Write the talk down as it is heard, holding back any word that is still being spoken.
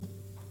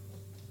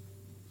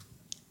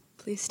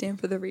Please stand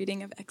for the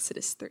reading of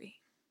Exodus 3.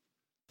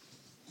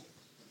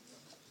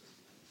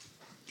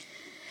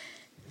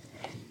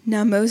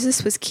 Now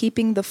Moses was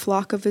keeping the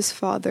flock of his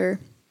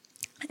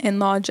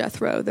father-in-law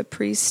Jethro, the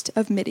priest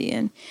of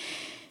Midian,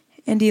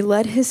 and he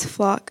led his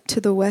flock to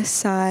the west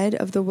side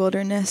of the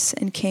wilderness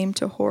and came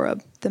to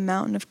Horeb, the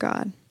mountain of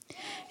God.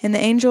 And the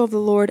angel of the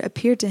Lord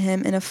appeared to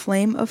him in a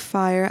flame of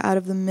fire out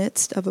of the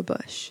midst of a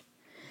bush.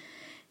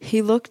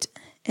 He looked,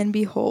 and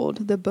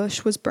behold, the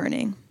bush was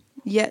burning,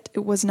 yet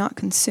it was not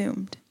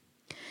consumed.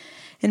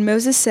 And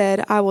Moses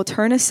said, I will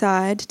turn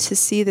aside to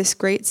see this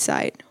great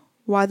sight,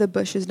 why the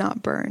bush is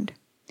not burned.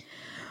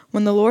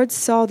 When the Lord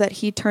saw that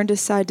he turned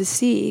aside to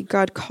see,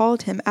 God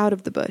called him out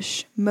of the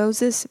bush,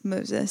 Moses,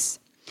 Moses.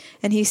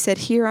 And he said,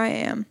 Here I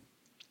am.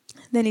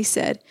 Then he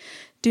said,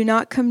 Do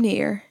not come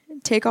near.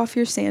 Take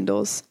your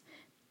sandals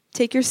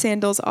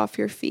off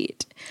your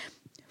feet,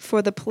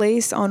 for the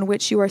place on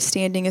which you are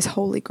standing is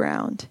holy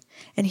ground.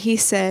 And he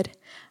said,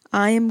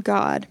 I am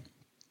God.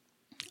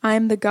 I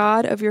am the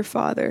God of your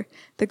father,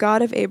 the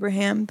God of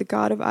Abraham, the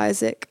God of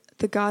Isaac,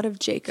 the God of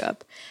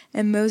Jacob.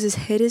 And Moses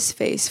hid his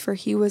face, for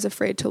he was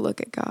afraid to look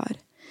at God.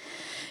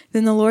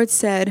 Then the Lord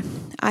said,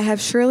 I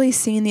have surely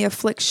seen the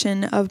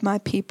affliction of my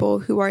people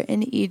who are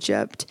in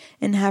Egypt,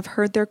 and have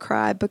heard their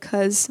cry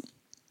because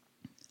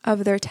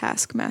of their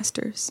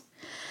taskmasters.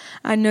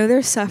 I know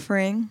their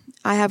suffering.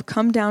 I have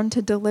come down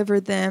to deliver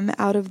them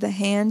out of the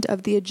hand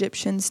of the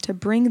Egyptians, to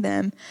bring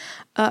them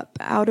up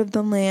out of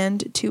the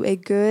land to a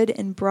good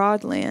and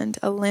broad land,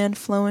 a land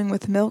flowing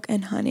with milk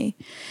and honey,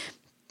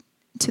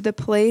 to the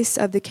place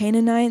of the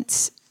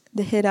Canaanites,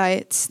 the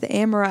Hittites, the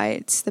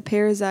Amorites, the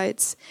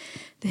Perizzites,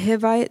 the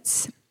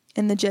Hivites,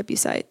 and the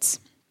Jebusites.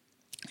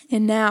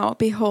 And now,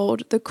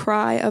 behold, the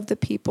cry of the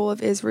people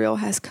of Israel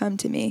has come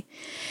to me,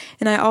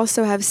 and I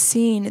also have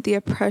seen the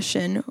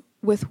oppression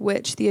with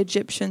which the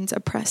Egyptians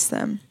oppress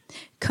them.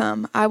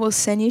 Come, I will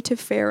send you to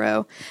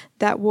Pharaoh,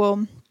 that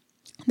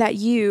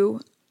you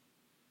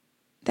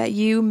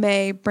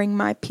may bring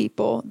my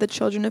people, the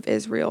children of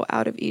Israel,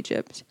 out of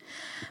Egypt.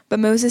 But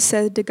Moses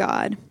said to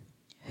God,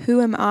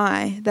 Who am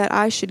I that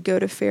I should go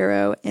to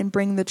Pharaoh and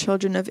bring the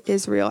children of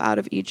Israel out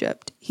of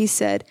Egypt? He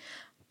said,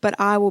 But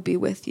I will be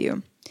with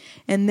you,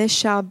 and this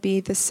shall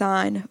be the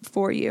sign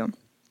for you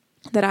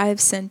that I have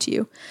sent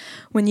you.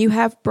 When you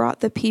have brought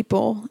the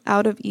people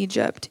out of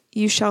Egypt,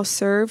 you shall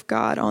serve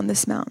God on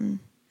this mountain.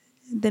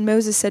 Then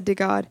Moses said to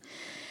God,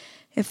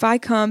 If I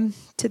come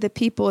to the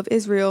people of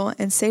Israel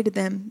and say to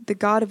them, The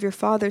God of your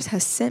fathers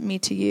has sent me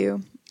to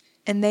you,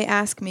 and they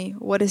ask me,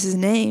 What is his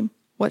name?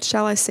 What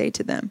shall I say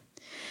to them?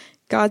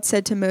 God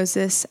said to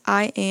Moses,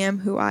 I am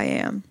who I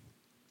am.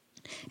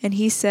 And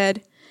he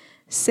said,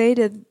 Say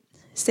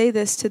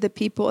this to the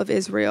people of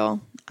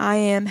Israel, I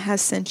am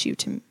has sent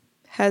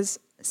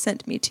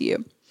me to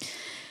you.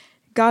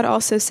 God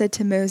also said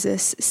to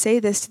Moses, Say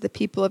this to the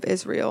people of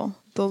Israel,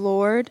 The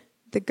Lord,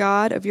 the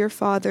God of your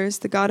fathers,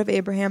 the God of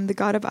Abraham, the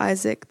God of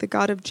Isaac, the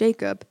God of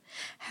Jacob,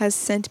 has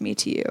sent me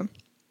to you.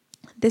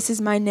 This is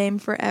my name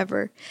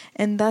forever,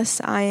 and thus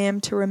I am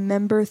to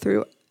remember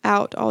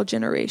throughout all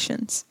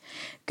generations.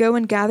 Go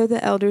and gather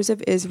the elders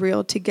of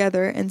Israel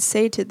together and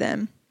say to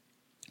them,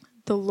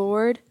 The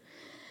Lord,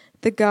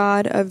 the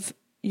God of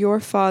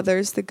your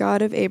fathers, the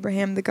God of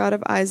Abraham, the God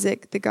of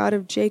Isaac, the God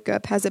of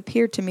Jacob, has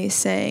appeared to me,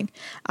 saying,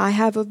 I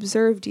have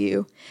observed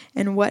you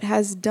and what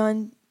has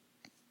been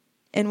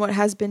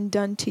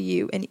done to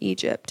you in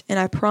Egypt, and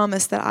I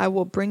promise that I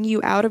will bring you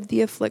out of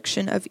the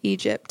affliction of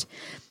Egypt,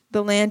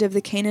 the land of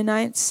the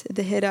Canaanites,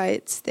 the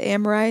Hittites, the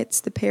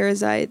Amorites, the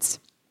Perizzites,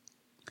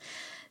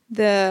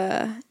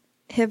 the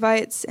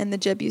Hivites, and the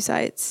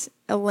Jebusites,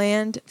 a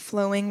land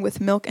flowing with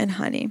milk and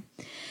honey.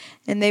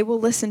 And they will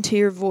listen to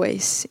your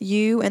voice.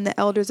 You and the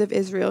elders of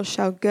Israel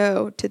shall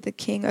go to the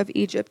king of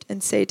Egypt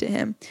and say to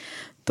him,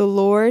 The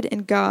Lord,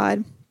 the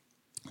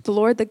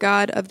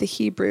God of the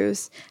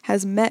Hebrews,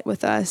 has met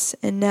with us,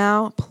 and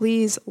now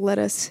please let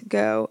us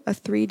go a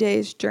 3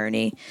 days'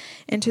 journey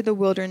into the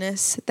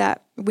wilderness,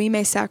 that we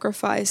may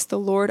sacrifice the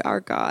Lord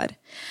our God.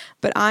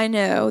 But I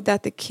know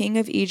that the king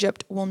of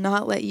Egypt will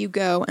not let you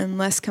go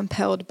unless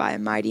compelled by a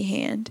mighty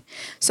hand.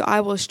 So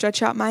I will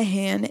stretch out my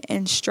hand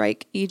and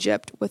strike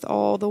Egypt with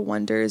all the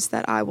wonders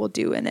that I will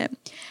do in it.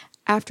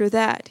 After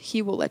that,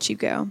 he will let you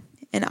go.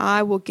 And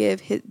I will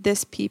give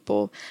this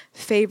people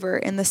favor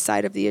in the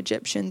sight of the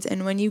Egyptians.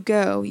 And when you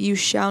go, you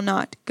shall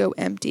not go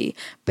empty,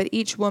 but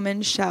each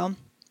woman shall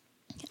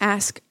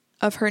ask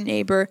of her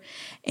neighbor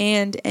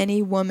and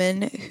any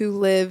woman who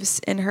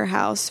lives in her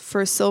house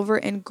for silver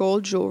and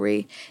gold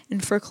jewelry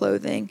and for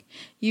clothing.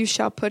 You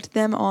shall put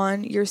them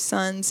on your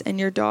sons and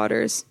your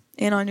daughters,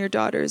 and on your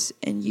daughters,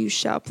 and you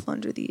shall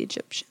plunder the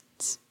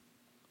Egyptians.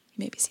 You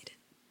may be seated.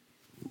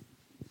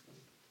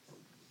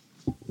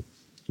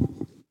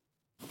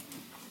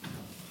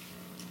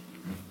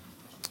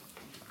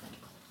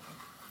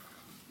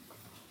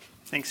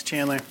 Thanks,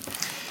 Chandler.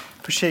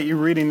 Appreciate you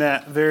reading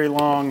that very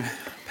long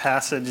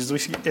passage.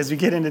 As we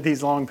get into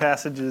these long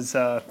passages,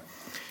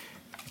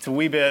 it's a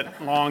wee bit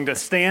long to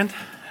stand,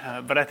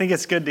 but I think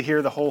it's good to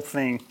hear the whole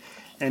thing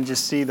and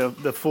just see the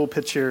full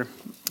picture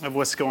of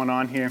what's going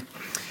on here.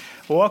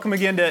 Well, welcome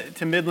again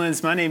to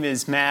Midlands. My name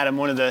is Matt. I'm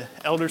one of the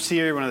elders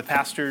here, one of the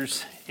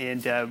pastors,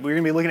 and we're going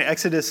to be looking at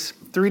Exodus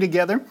 3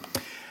 together.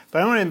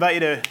 But I want to invite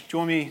you to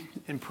join me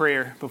in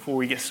prayer before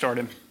we get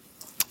started.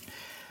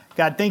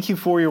 God, thank you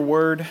for your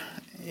word,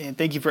 and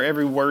thank you for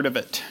every word of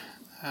it.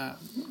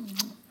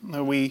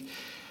 Lord, we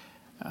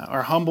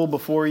are humble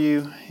before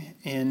you,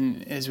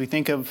 and as we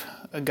think of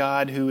a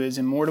God who is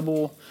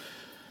immortal,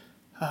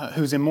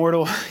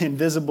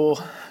 invisible,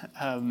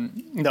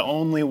 the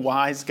only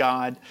wise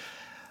God,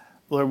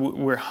 Lord,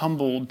 we're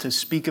humbled to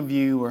speak of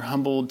you, we're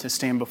humbled to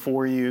stand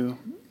before you,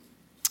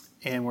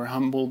 and we're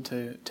humbled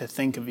to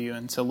think of you.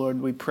 And so,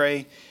 Lord, we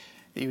pray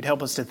that you would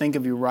help us to think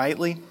of you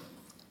rightly,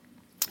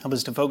 help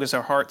us to focus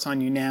our hearts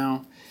on you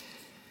now,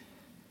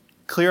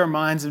 clear our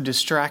minds of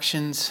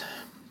distractions,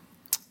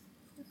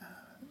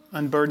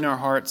 unburden our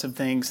hearts of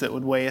things that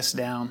would weigh us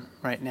down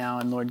right now.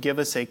 And Lord, give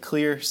us a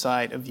clear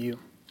sight of you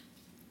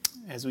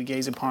as we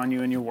gaze upon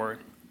you and your word.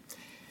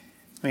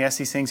 We ask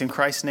these things in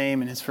Christ's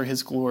name, and it's for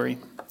his glory.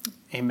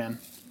 Amen.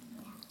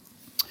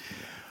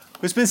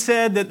 It's been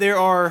said that there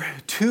are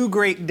two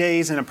great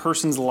days in a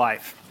person's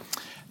life: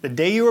 the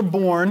day you were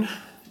born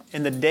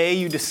and the day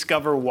you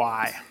discover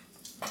why.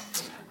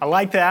 I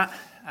like that.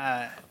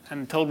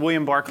 I'm told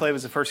William Barclay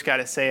was the first guy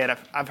to say it.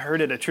 I've heard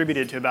it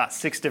attributed to about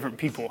 6 different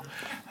people.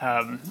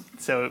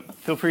 So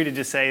feel free to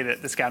just say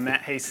that this guy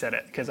Matt Hayes said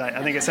it, because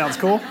I think it sounds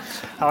cool.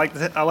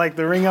 I like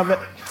the ring of it.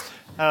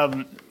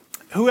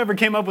 Whoever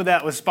came up with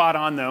that was spot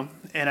on, though.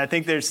 And I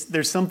think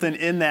there's something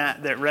in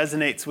that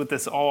resonates with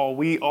us all.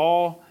 We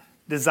all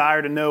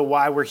desire to know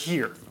why we're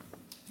here,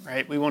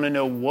 right? We want to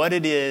know what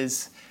it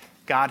is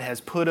God has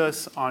put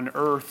us on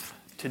earth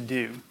to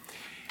do.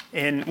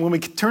 And when we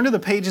turn to the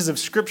pages of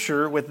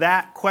Scripture with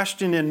that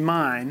question in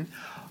mind,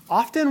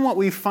 often what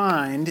we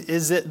find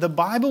is that the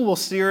Bible will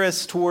steer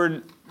us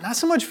toward not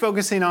so much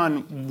focusing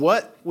on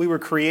what we were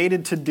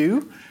created to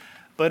do,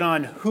 but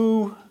on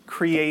who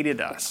created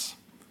us.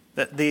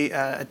 That the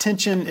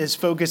attention is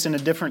focused in a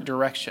different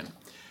direction.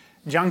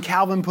 John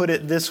Calvin put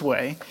it this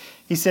way.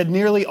 He said,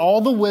 "Nearly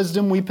all the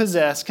wisdom we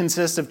possess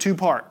consists of 2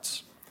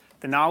 parts,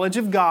 the knowledge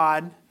of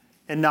God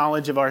and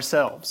knowledge of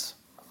ourselves."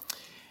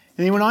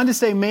 And he went on to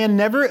say, "Man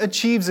never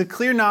achieves a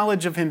clear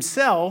knowledge of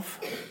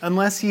himself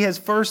unless he has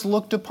first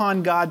looked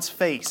upon God's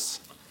face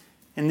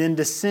and then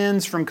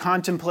descends from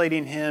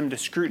contemplating him to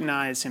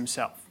scrutinize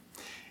himself."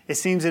 It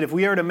seems that if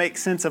we are to make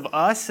sense of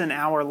us and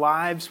our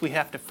lives, we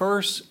have to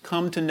first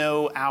come to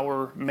know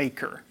our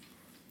Maker.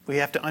 We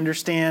have to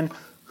understand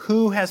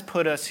who has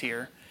put us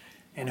here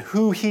and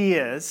who he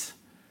is,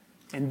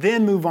 and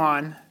then move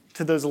on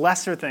to those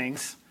lesser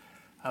things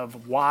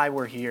of why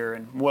we're here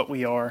and what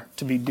we are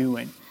to be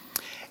doing.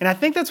 And I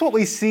think that's what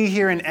we see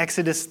here in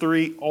Exodus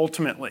 3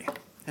 ultimately.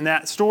 In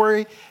that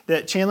story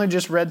that Chandler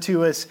just read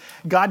to us,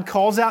 God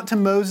calls out to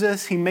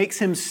Moses. He makes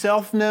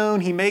himself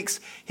known. He makes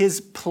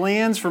his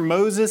plans for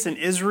Moses and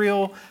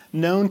Israel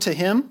known to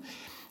him.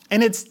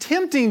 And it's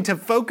tempting to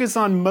focus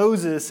on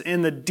Moses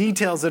in the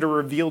details that are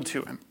revealed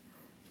to him.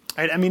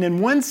 Right? I mean, in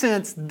one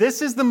sense,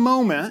 this is the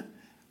moment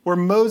where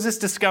Moses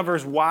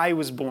discovers why he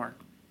was born.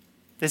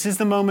 This is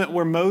the moment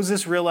where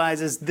Moses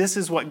realizes this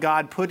is what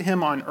God put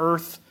him on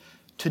earth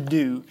to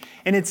do.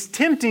 And it's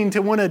tempting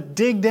to want to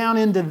dig down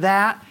into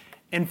that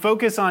and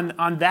focus on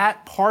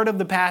that part of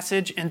the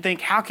passage and think,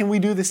 how can we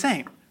do the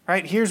same?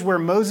 Right? Here's where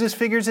Moses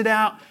figures it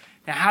out.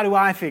 Now, how do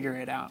I figure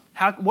it out?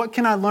 What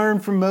can I learn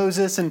from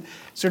Moses and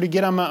sort of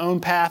get on my own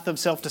path of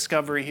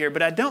self-discovery here?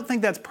 But I don't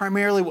think that's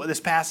primarily what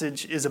this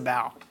passage is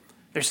about.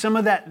 There's some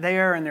of that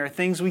there, and there are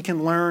things we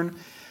can learn.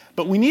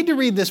 But we need to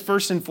read this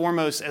first and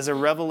foremost as a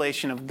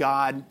revelation of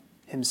God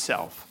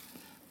himself.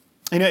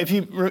 You know, if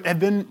you have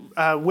been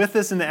with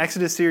us in the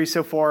Exodus series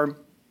so far,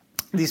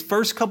 these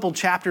first couple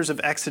chapters of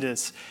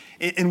Exodus,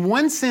 in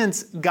one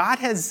sense, God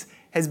has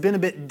been a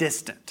bit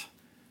distant.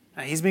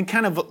 He's been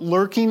kind of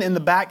lurking in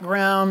the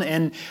background,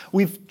 and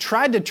we've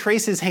tried to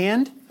trace his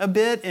hand a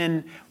bit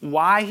in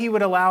why he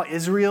would allow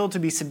Israel to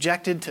be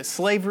subjected to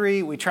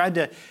slavery. We tried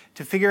to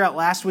figure out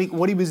last week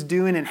what he was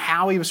doing and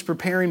how he was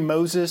preparing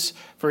Moses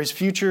for his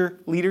future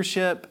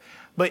leadership.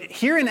 But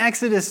here in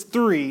Exodus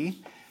 3,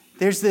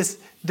 there's this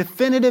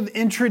definitive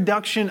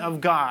introduction of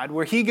God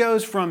where he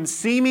goes from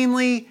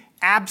seemingly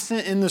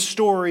absent in the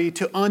story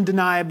to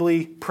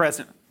undeniably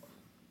present.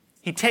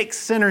 He takes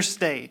center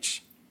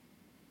stage.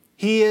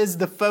 He is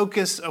the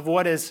focus of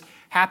what is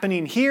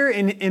happening here.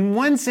 And in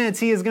one sense,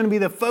 he is going to be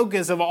the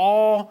focus of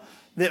all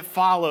that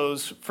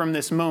follows from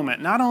this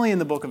moment, not only in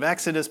the book of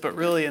Exodus, but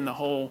really in the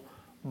whole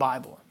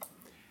Bible.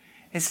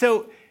 And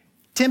so,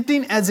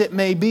 tempting as it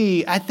may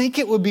be, I think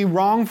it would be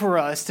wrong for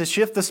us to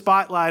shift the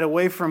spotlight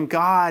away from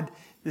God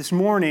this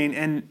morning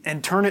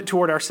and turn it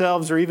toward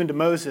ourselves or even to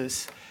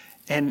Moses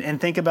and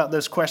think about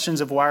those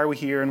questions of why are we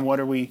here and what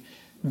are we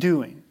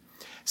doing.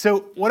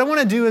 So what I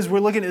want to do as we're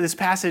looking at this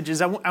passage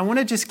is I want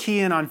to just key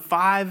in on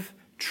 5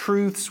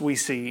 truths we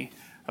see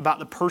about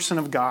the person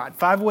of God,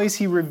 5 ways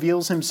he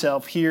reveals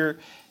himself here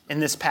in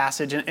this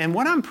passage. And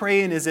what I'm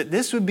praying is that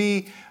this would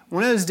be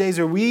one of those days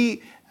where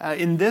we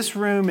in this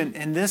room and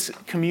in this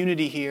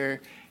community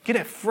here get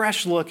a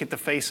fresh look at the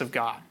face of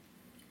God.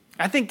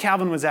 I think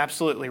Calvin was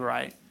absolutely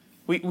right.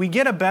 We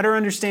get a better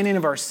understanding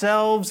of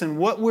ourselves and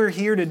what we're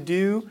here to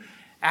do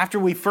after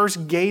we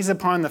first gaze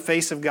upon the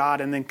face of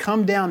God and then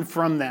come down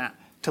from that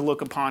to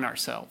look upon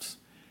ourselves.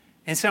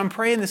 And so I'm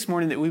praying this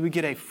morning that we would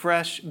get a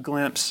fresh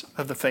glimpse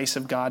of the face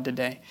of God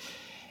today.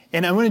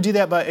 And I want to do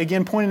that by,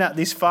 again, pointing out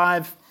these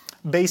 5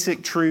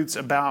 basic truths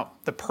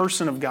about the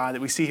person of God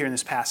that we see here in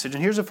this passage.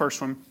 And here's the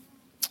first one.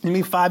 Give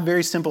me 5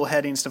 very simple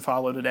headings to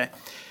follow today.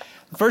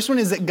 The first one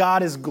is that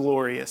God is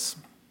glorious.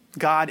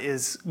 God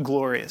is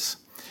glorious.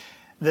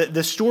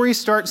 The story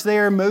starts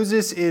there.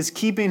 Moses is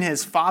keeping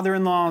his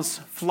father-in-law's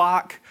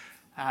flock.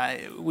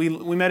 We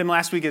met him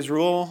last week as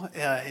Reuel.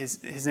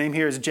 His name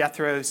here is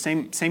Jethro.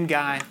 Same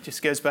guy,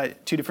 just goes by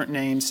 2 different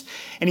names.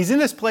 And he's in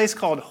this place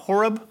called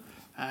Horeb.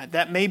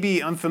 That may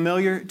be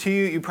unfamiliar to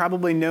you. You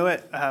probably know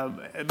it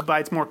by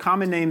its more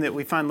common name that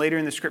we find later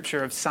in the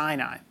scripture of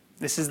Sinai.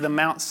 This is the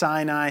Mount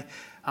Sinai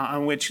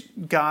on which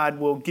God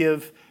will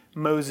give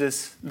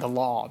Moses the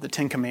law, the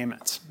 10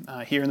 Commandments,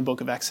 here in the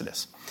book of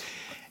Exodus.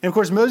 And of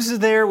course, Moses is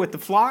there with the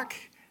flock.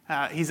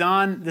 He's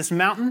on this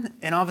mountain,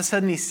 and all of a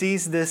sudden he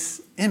sees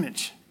this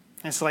image.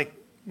 It's like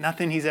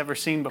nothing he's ever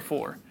seen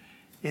before.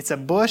 It's a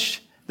bush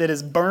that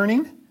is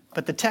burning,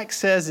 but the text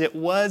says it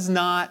was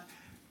not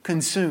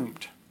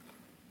consumed.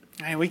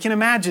 And we can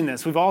imagine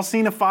this. We've all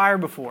seen a fire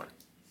before.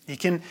 You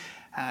can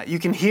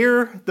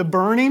hear the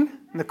burning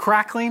and the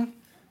crackling.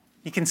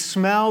 You can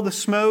smell the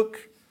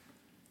smoke.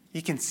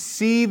 You can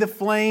see the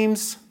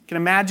flames. You can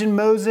imagine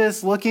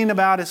Moses looking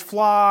about his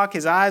flock,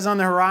 his eyes on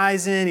the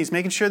horizon. He's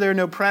making sure there are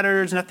no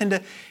predators, nothing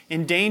to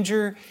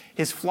endanger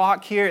his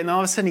flock here. And all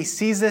of a sudden he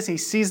sees this. He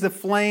sees the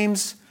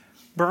flames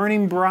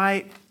burning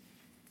bright.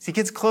 As he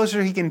gets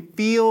closer, he can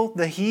feel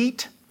the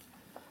heat.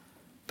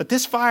 But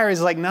this fire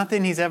is like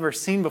nothing he's ever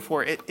seen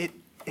before.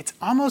 It's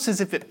almost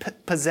as if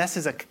it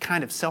possesses a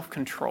kind of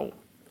self-control.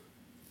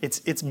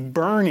 It's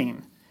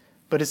burning,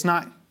 but it's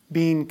not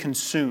being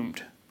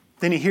consumed.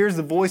 Then he hears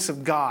the voice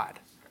of God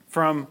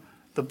from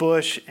the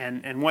bush,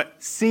 and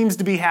what seems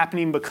to be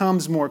happening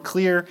becomes more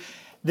clear.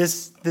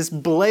 This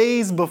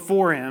blaze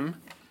before him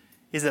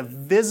is a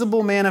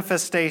visible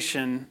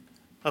manifestation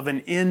of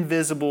an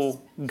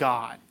invisible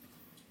God.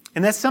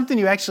 And that's something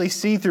you actually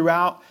see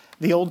throughout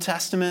the Old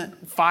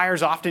Testament. Fire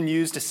is often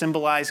used to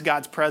symbolize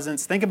God's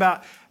presence. Think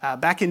about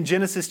back in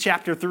Genesis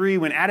chapter 3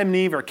 when Adam and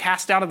Eve are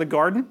cast out of the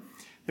garden.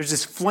 There's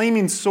this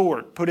flaming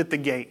sword put at the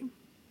gate.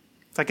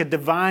 It's like a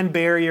divine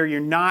barrier. You're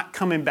not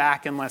coming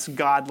back unless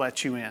God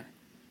lets you in,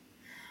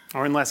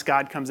 or unless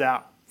God comes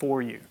out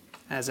for you,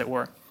 as it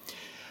were.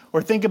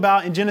 Or think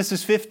about in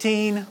Genesis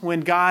 15 when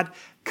God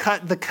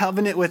cut the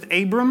covenant with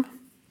Abram.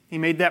 He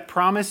made that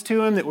promise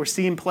to him that we're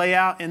seeing play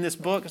out in this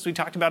book, as we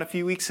talked about a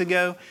few weeks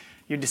ago.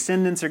 Your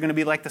descendants are going to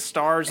be like the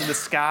stars of the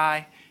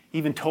sky. He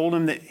even told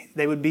him that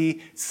they would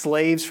be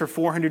slaves for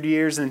 400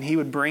 years and he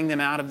would bring them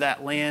out of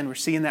that land. We're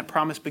seeing that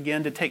promise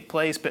begin to take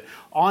place. But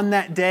on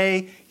that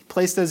day, he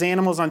placed those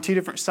animals on 2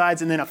 different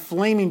sides, and then a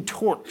flaming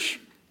torch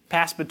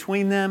passed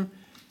between them,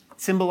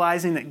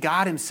 symbolizing that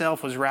God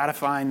himself was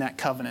ratifying that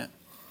covenant.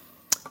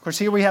 Of course,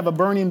 here we have a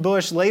burning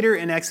bush. Later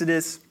in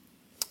Exodus,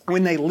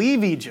 when they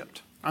leave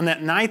Egypt, on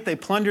that night they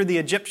plunder the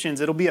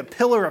Egyptians, it'll be a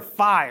pillar of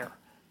fire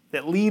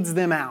that leads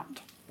them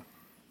out.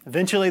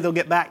 Eventually they'll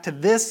get back to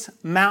this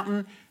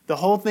mountain. The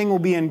whole thing will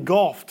be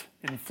engulfed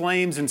in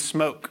flames and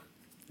smoke,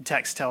 the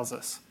text tells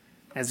us,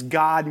 as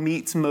God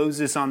meets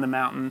Moses on the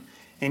mountain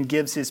and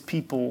gives his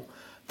people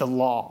the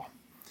law.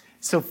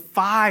 So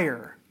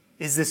fire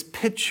is this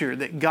picture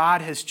that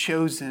God has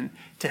chosen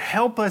to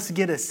help us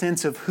get a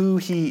sense of who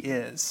he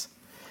is.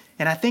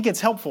 And I think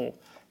it's helpful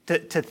to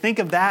think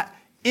of that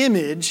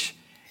image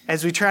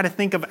as we try to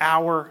think of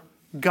our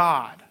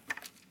God.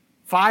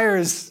 Fire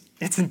it's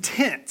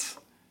intense.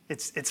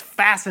 It's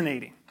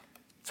fascinating.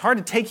 It's hard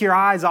to take your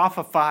eyes off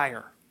of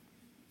fire.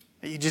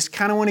 You just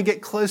kind of want to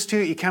get close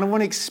to it. You kind of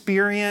want to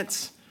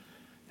experience.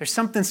 There's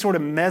something sort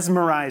of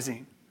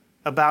mesmerizing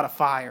about a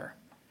fire.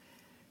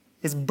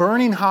 It's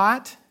burning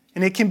hot,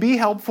 and it can be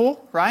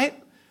helpful,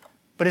 right?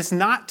 But it's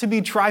not to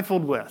be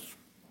trifled with.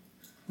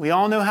 We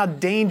all know how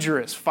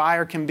dangerous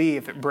fire can be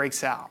if it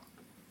breaks out.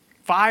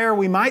 Fire,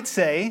 we might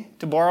say,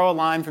 to borrow a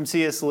line from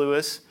C.S.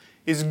 Lewis,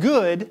 is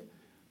good,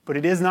 but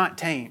it is not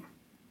tame.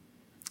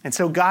 And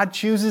so God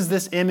chooses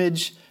this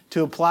image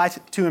to apply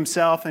to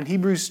himself. In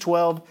Hebrews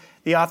 12,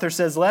 the author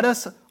says, "Let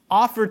us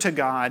offer to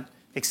God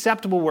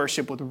acceptable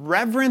worship with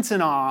reverence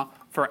and awe,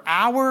 for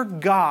our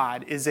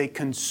God is a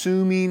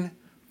consuming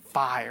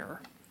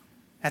fire."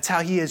 That's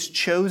how he has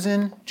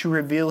chosen to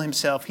reveal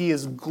himself. He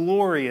is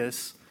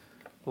glorious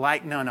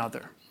like none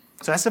other.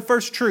 So that's the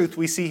first truth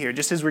we see here.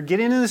 Just as we're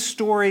getting into the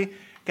story,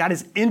 God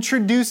is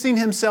introducing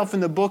himself in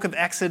the book of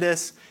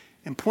Exodus.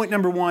 And point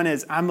number 1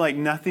 is, I'm like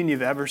nothing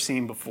you've ever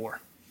seen before.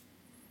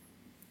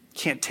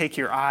 Can't take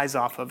your eyes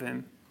off of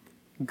him.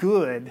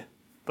 Good,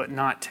 but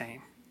not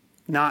tame.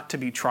 Not to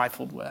be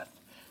trifled with.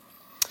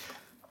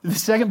 The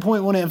second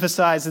point I want to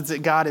emphasize is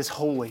that God is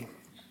holy.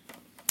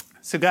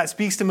 So God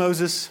speaks to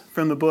Moses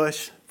from the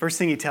bush. First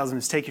thing he tells him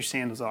is take your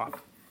sandals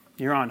off.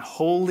 You're on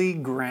holy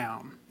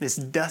ground. This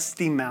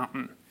dusty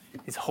mountain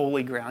is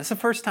holy ground. It's the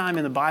first time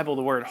in the Bible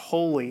the word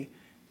holy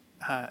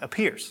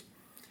appears.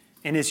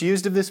 And it's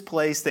used of this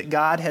place that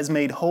God has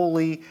made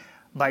holy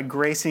by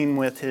gracing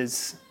with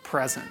his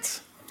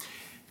presence.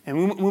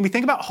 And when we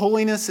think about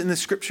holiness in the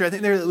scripture, I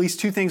think there are at least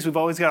two things we've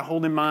always got to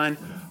hold in mind.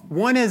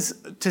 One is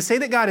to say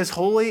that God is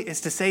holy is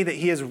to say that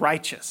he is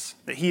righteous,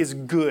 that he is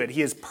good,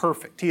 he is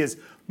perfect, he is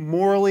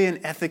morally and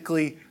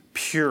ethically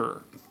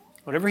pure.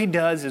 Whatever he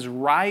does is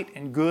right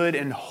and good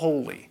and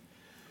holy.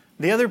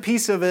 The other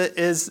piece of it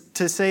is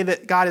to say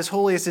that God is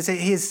holy is to say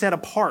he is set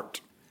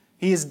apart.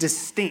 He is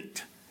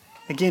distinct.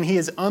 Again, he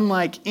is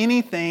unlike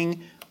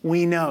anything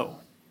we know.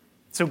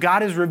 So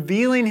God is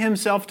revealing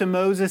himself to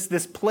Moses.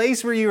 This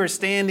place where you are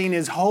standing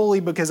is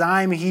holy because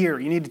I'm here.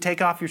 You need to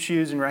take off your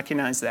shoes and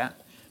recognize that.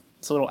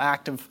 It's a little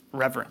act of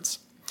reverence.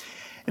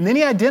 And then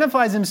he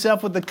identifies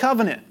himself with the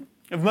covenant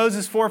of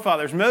Moses'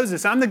 forefathers.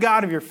 Moses, I'm the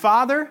God of your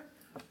father.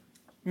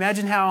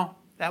 Imagine how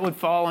that would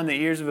fall on the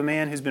ears of a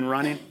man who's been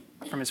running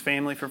from his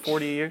family for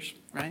 40 years,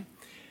 right?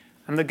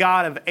 I'm the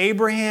God of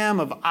Abraham,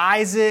 of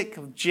Isaac,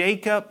 of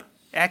Jacob,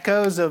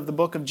 echoes of the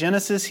book of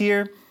Genesis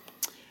here.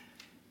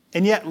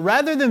 And yet,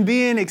 rather than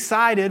being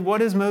excited, what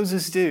does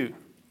Moses do?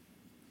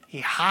 He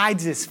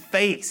hides his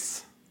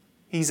face.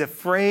 He's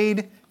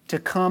afraid to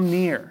come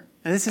near.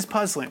 And this is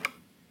puzzling.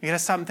 You got to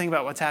stop and think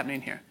about what's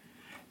happening here.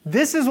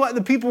 This is what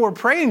the people were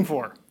praying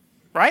for,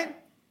 right?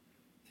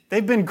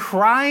 They've been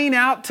crying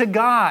out to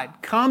God,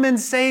 come and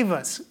save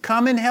us,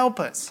 come and help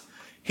us.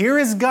 Here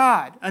is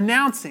God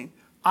announcing,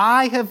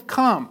 I have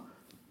come.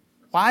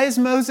 Why is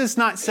Moses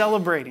not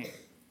celebrating?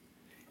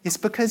 It's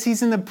because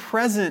he's in the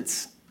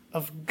presence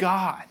of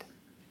God.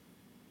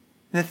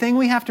 And the thing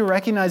we have to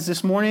recognize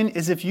this morning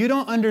is if you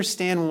don't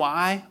understand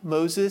why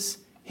Moses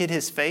hid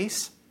his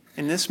face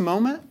in this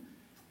moment,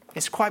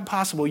 it's quite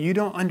possible you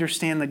don't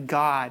understand the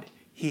God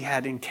he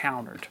had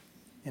encountered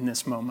in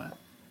this moment.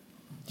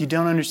 You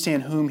don't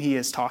understand whom he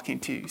is talking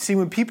to. See,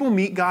 when people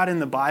meet God in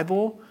the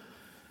Bible,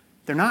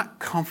 they're not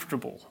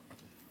comfortable.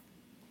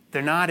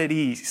 They're not at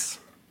ease.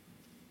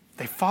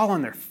 They fall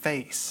on their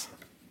face.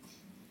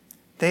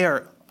 They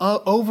are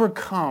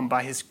overcome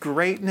by his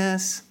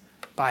greatness,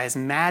 by his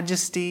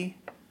majesty.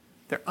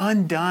 They're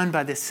undone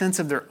by this sense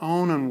of their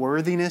own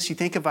unworthiness. You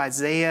think of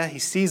Isaiah, he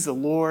sees the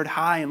Lord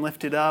high and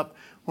lifted up.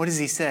 What does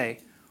he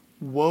say?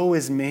 Woe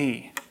is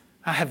me.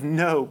 I have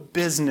no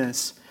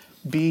business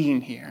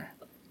being here.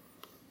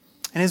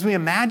 And as we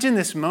imagine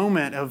this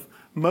moment of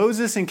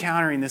Moses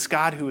encountering this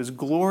God who is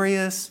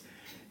glorious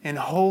and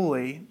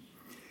holy,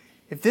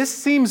 if this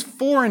seems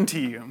foreign to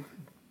you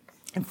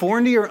and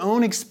foreign to your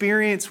own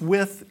experience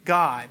with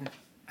God,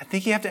 I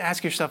think you have to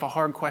ask yourself a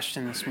hard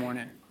question this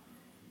morning.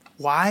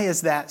 Why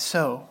is that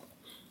so?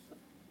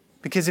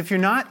 Because if you're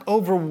not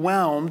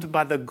overwhelmed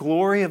by the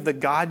glory of the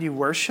God you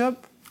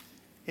worship,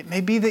 it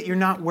may be that you're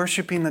not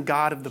worshiping the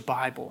God of the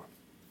Bible.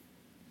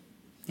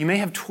 You may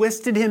have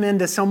twisted him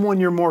into someone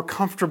you're more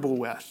comfortable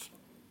with,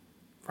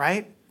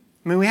 right?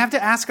 I mean, we have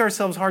to ask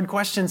ourselves hard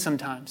questions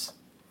sometimes.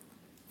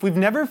 If we've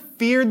never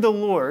feared the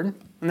Lord,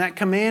 and that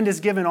command is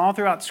given all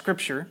throughout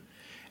Scripture,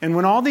 and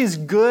when all these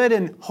good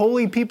and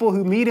holy people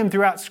who meet him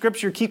throughout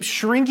Scripture keep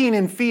shrinking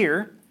in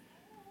fear,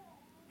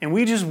 and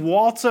we just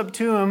waltz up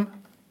to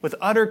him with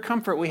utter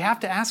comfort, we have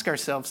to ask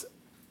ourselves,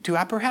 do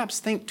I perhaps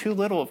think too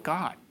little of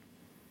God?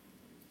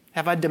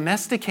 Have I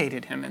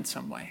domesticated him in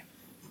some way?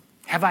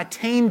 Have I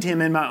tamed him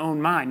in my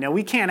own mind? Now,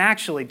 we can't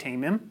actually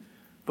tame him,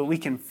 but we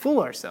can fool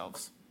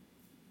ourselves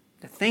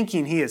to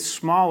thinking he is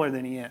smaller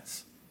than he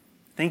is,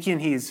 thinking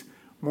he's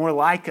more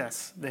like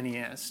us than he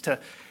is, to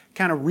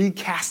kind of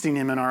recasting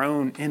him in our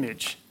own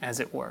image, as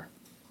it were.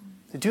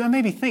 So do I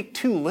maybe think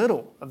too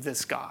little of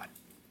this God?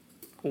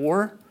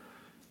 Or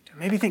do I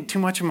maybe think too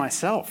much of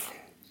myself?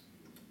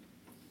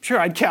 Sure,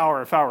 I'd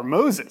cower if I were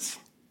Moses.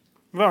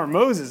 If I were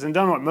Moses and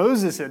done what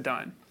Moses had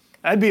done,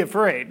 I'd be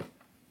afraid.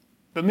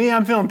 But me,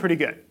 I'm feeling pretty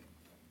good.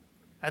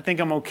 I think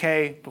I'm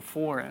okay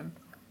before him.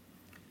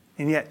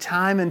 And yet,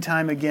 time and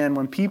time again,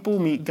 when people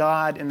meet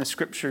God in the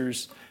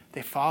Scriptures,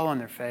 they fall on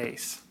their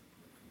face.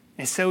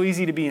 It's so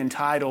easy to be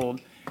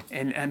entitled,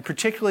 and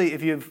particularly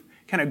if you've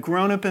kind of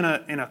grown up in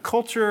a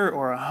culture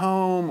or a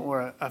home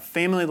or a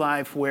family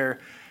life where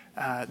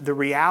the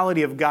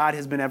reality of God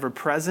has been ever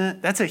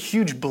present. That's a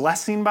huge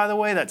blessing, by the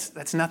way.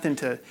 That's nothing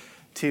to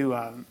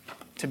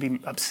be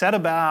upset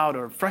about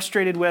or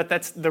frustrated with.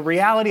 That's the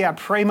reality I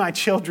pray my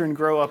children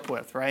grow up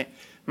with, right?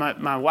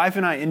 My wife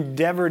and I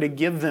endeavor to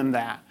give them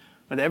that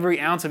with every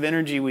ounce of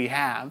energy we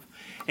have.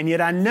 And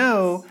yet I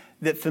know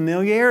that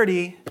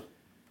familiarity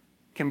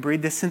can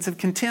breed this sense of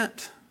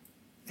content.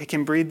 It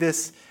can breed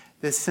this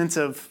sense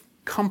of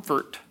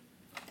comfort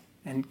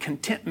and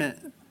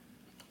contentment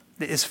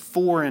that is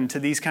foreign to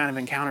these kind of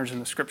encounters in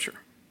the Scripture.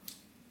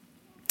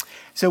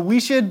 So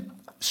we should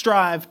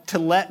strive to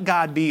let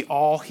God be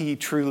all he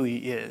truly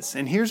is.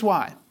 And here's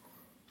why.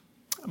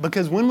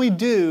 Because when we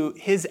do,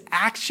 his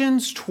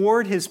actions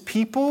toward his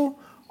people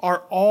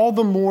are all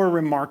the more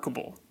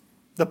remarkable.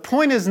 The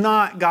point is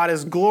not God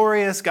is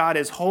glorious, God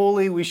is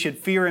holy, we should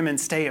fear him and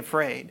stay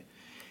afraid.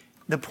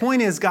 The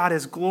point is God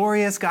is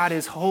glorious, God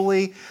is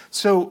holy,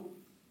 so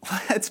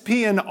let's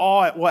be in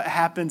awe at what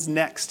happens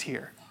next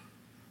here.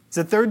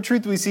 The third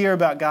truth we see here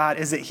about God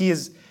is that he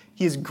is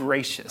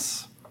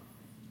gracious.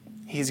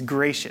 He is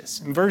gracious.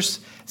 In verse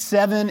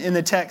 7 in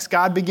the text,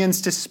 God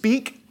begins to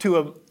speak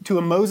to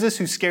a Moses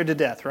who's scared to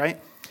death,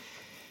 right?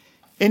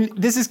 And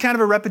this is kind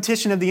of a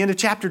repetition of the end of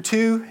chapter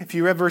 2. If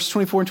you read verse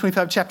 24 and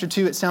 25 of chapter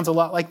 2, it sounds a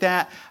lot like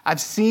that. I've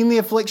seen the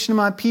affliction of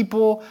my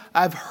people.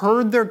 I've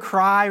heard their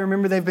cry.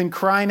 Remember, they've been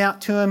crying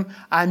out to him.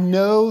 I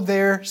know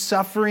their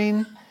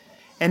suffering.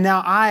 And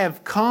now I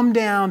have come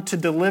down to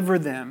deliver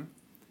them.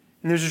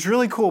 And there's this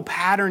really cool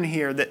pattern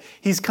here that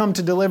he's come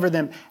to deliver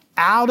them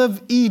out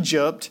of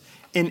Egypt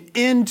and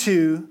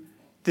into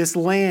this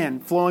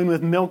land flowing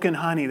with milk and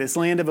honey, this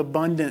land of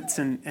abundance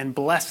and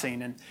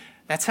blessing. And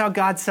that's how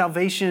God's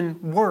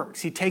salvation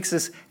works. He takes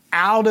us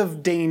out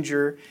of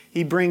danger.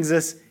 He brings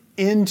us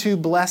into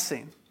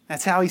blessing.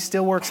 That's how he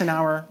still works in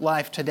our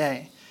life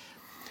today.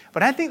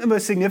 But I think the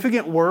most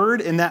significant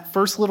word in that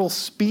first little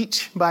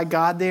speech by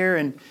God there,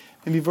 and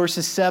maybe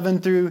verses 7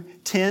 through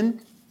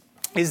 10,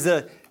 is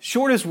the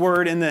shortest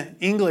word in the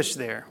English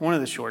there. One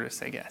of the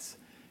shortest, I guess,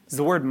 is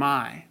the word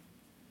my.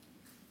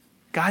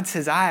 God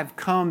says, I have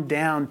come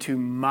down to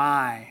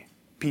my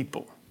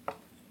people.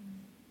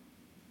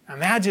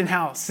 Imagine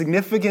how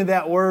significant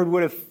that word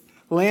would have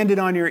landed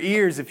on your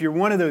ears if you're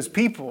one of those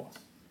people.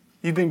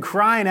 You've been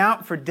crying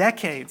out for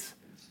decades.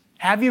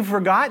 Have you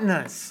forgotten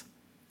us?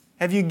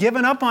 Have you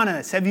given up on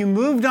us? Have you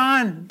moved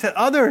on to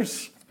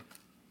others?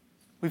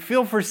 We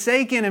feel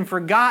forsaken and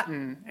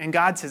forgotten. And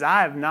God says,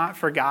 I have not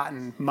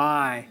forgotten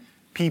my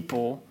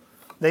people.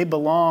 They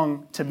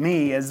belong to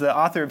me. As the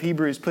author of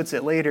Hebrews puts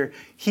it later,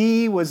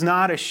 he was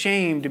not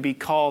ashamed to be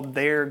called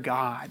their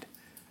God.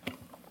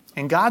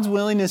 And God's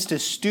willingness to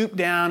stoop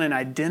down and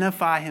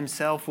identify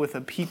himself with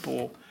a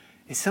people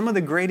is some of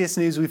the greatest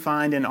news we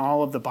find in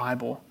all of the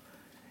Bible.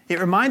 It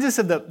reminds us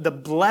of the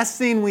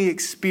blessing we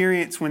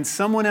experience when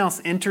someone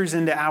else enters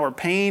into our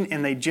pain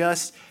and they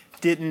just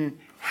didn't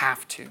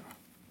have to.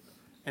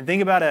 And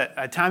think about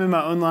a time in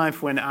my own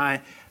life when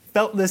I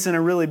felt this in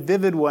a really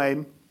vivid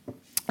way.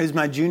 It was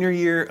my junior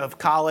year of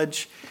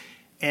college,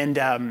 and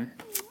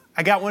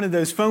I got one of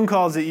those phone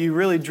calls that you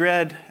really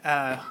dread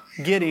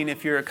getting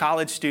if you're a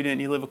college student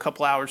and you live a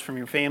couple hours from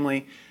your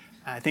family.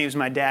 I think it was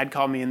my dad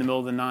called me in the middle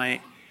of the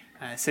night.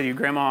 Said your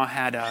grandma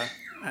had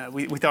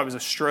we thought it was a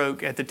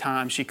stroke at the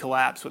time. She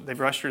collapsed. They've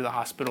rushed her to the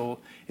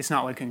hospital. It's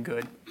not looking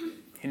good,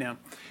 you know.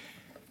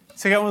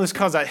 So I got one of those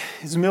calls.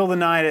 It's the middle of the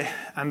night.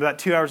 I'm about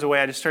 2 hours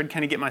away. I just started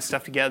kind of getting my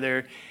stuff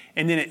together.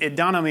 And then it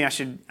dawned on me I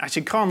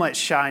should call and let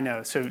Shai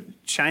know. So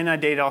Shai and I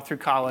dated all through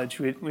college.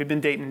 We've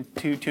been dating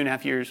two and a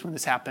half years when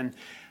this happened.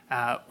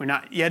 We're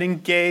not yet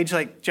engaged,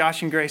 like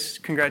Josh and Grace.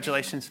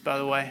 Congratulations, by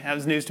the way. That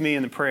was news to me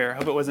in the prayer. I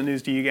hope it wasn't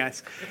news to you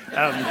guys.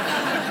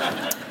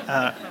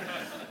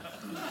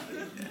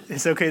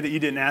 It's okay that you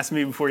didn't ask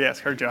me before you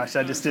asked her, Josh.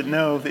 I just didn't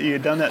know that you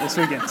had done that this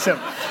weekend. So,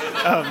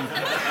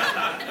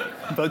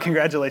 but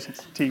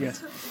congratulations to you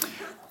guys.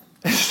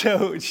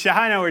 So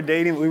Shai and I were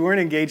dating. We weren't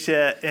engaged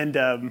yet, and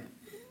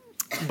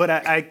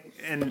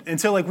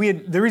so like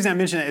the reason I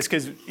mention that is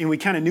because we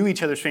kind of knew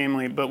each other's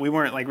family, but we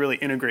weren't like really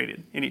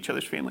integrated in each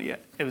other's family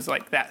yet. It was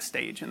like that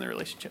stage in the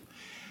relationship.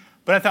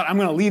 But I thought, I'm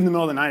going to leave in the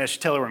middle of the night. I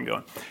should tell her where I'm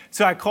going.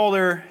 So I called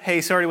her.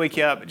 Hey, sorry to wake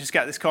you up. I just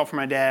got this call from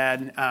my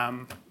dad.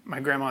 My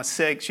grandma's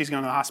sick. She's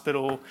going to the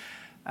hospital.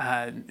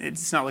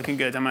 It's not looking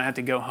good. I'm going to have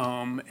to go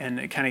home. And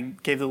it kind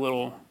of gave the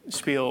little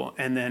spiel.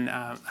 And then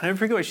I'll never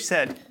forget what she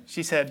said.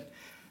 She said,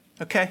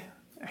 okay,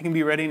 I can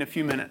be ready in a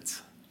few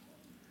minutes.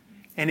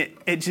 And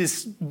it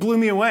just blew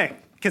me away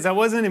because I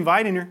wasn't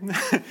inviting her.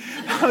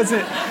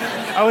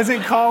 I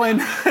wasn't calling.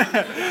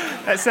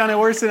 That sounded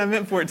worse than I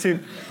meant for it to.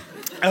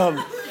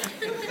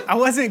 I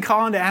wasn't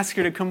calling to ask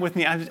her to come with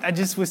me. I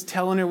just was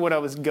telling her what I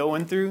was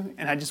going through,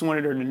 and I just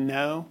wanted her to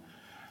know.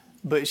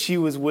 But she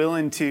was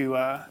willing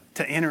to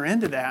enter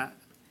into that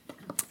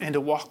and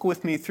to walk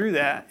with me through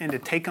that and to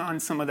take on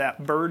some of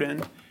that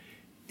burden.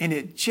 And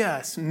it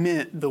just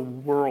meant the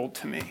world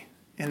to me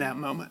in that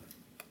moment.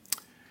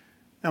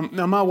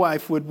 Now my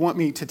wife would want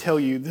me to tell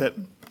you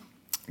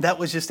that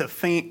was just a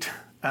faint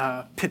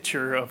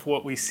picture of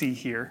what we see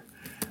here.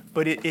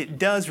 But it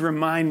does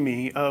remind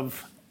me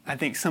of, I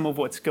think, some of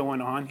what's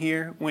going on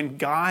here. When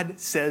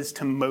God says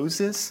to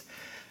Moses,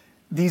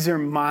 these are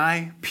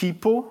my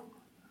people,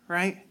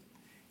 right?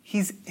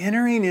 He's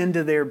entering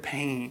into their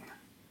pain.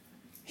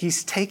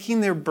 He's taking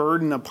their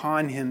burden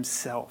upon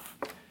himself.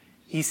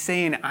 He's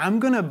saying, I'm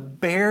going to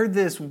bear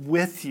this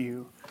with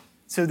you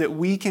so that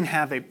we can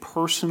have a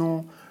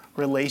personal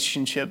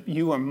relationship.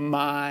 You are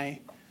my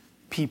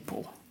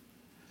people.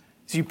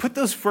 So you put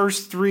those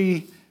first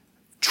three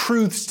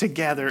truths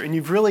together and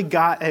you've really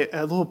got a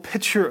little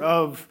picture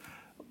of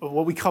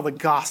what we call the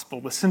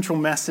gospel, the central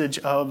message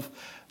of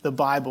the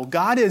Bible.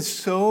 God is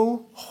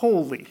so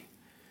holy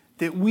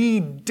that we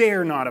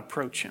dare not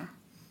approach him.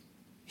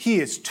 He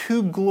is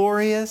too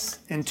glorious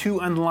and too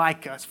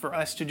unlike us for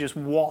us to just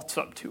waltz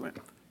up to him.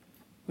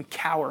 We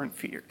cower in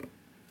fear.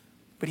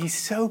 But he's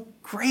so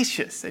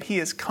gracious that he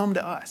has come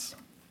to us,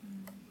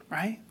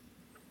 right?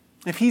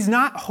 If he's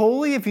not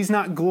holy, if he's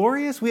not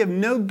glorious, we have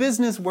no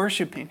business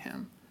worshiping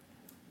him.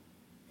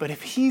 But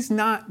if he's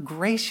not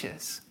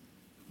gracious,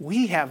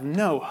 we have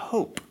no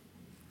hope.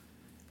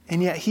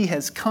 And yet he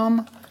has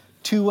come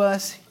to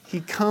us.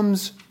 He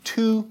comes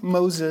to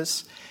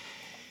Moses.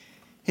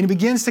 And he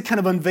begins to kind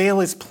of unveil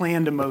his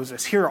plan to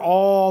Moses. Here are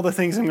all the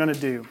things I'm going to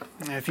do.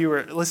 And if you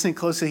were listening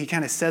closely, he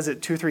kind of says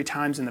it 2 or 3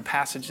 times in the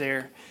passage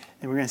there.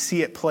 And we're going to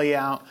see it play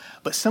out.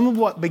 But some of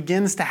what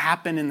begins to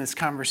happen in this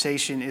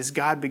conversation is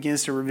God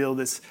begins to reveal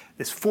this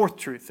fourth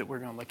truth that we're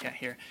going to look at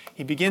here.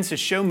 He begins to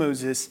show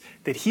Moses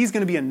that he's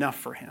going to be enough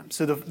for him.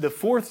 So the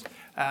fourth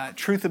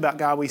truth about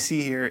God we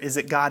see here is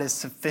that God is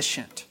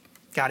sufficient.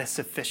 God is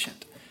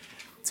sufficient.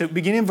 So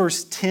beginning in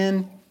verse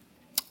 10,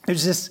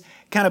 there's this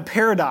kind of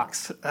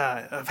paradox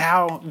of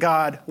how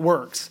God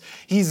works.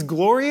 He's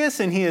glorious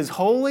and he is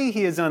holy.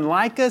 He is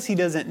unlike us. He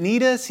doesn't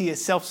need us. He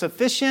is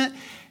self-sufficient.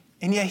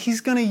 And yet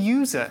he's going to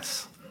use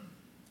us.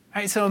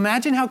 All right, so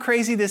imagine how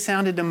crazy this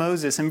sounded to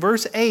Moses. In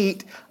verse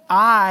 8,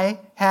 I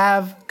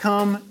have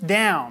come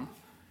down.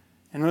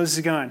 And Moses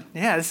is going,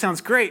 yeah, this sounds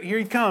great. Here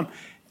you come.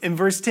 In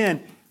verse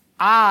 10,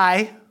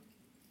 I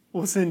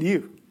will send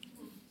you.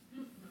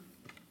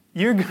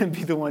 You're going to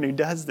be the one who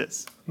does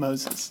this,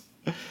 Moses.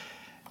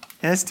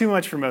 And that's too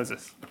much for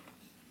Moses.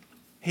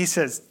 He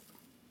says,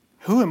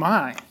 who am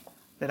I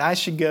that I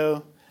should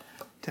go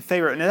to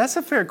Pharaoh? Now, that's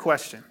a fair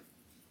question.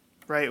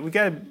 Right, we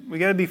got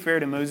to be fair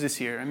to Moses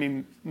here. I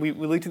mean, we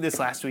looked at this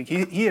last week.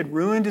 He had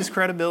ruined his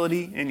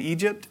credibility in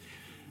Egypt.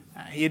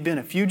 He had been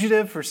a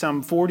fugitive for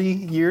some 40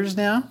 years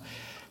now.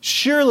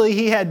 Surely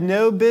he had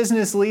no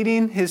business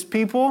leading his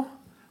people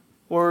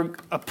or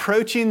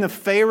approaching the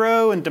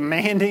Pharaoh and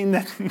demanding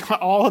that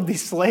all of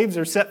these slaves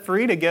are set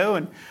free to go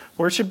and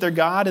worship their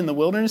God in the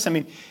wilderness. I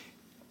mean,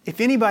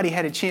 if anybody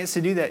had a chance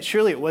to do that,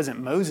 surely it wasn't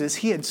Moses.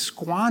 He had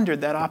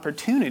squandered that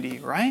opportunity,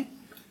 right?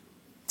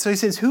 So he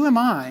says, who am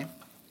I?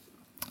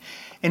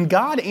 And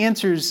God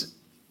answers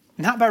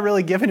not by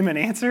really giving him an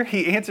answer.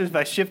 He answers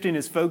by shifting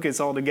his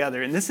focus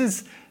altogether. And this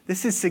is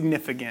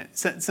significant.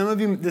 Some of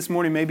you this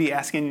morning may be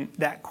asking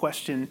that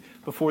question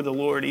before the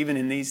Lord, even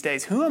in these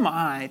days. Who am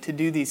I to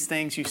do these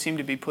things you seem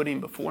to be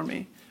putting before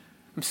me?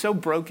 I'm so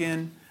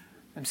broken.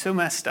 I'm so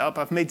messed up.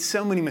 I've made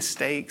so many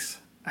mistakes.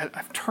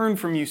 I've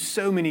turned from you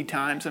so many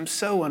times. I'm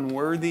so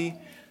unworthy.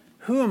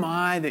 Who am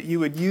I that you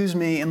would use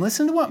me? And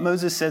listen to what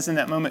Moses says in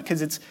that moment,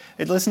 because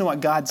listen to what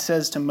God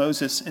says to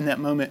Moses in that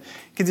moment,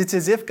 because it's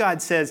as if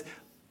God says,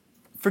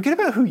 forget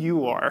about who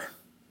you are.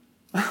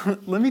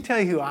 Let me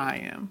tell you who I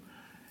am.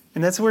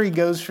 And that's where he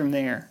goes from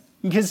there.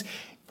 Because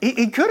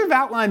he could have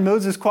outlined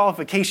Moses'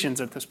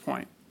 qualifications at this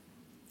point.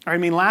 I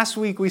mean, last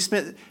week we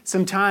spent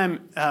some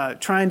time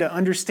trying to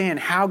understand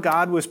how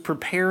God was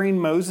preparing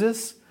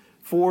Moses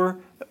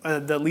for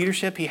the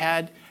leadership he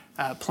had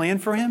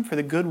planned for him, for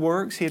the good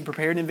works he had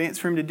prepared in advance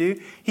for him to do.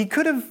 He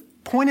could have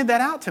pointed that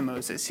out to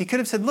Moses. He could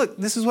have said, look,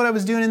 this is what I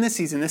was doing in this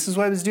season. This is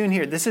what I was doing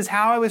here. This is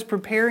how I was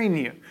preparing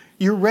you.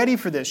 You're ready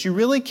for this. You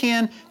really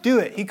can do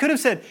it. He could have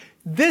said,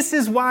 this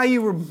is why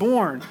you were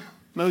born,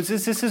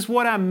 Moses. This is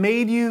what I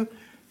made you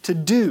to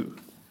do.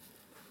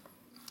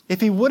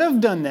 If he would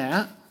have done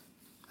that,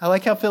 I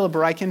like how Philip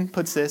Ryken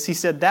puts this. He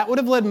said that would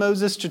have led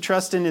Moses to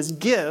trust in his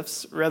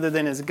gifts rather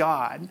than his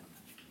God.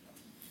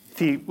 If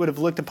he would have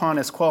looked upon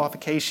his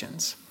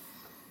qualifications.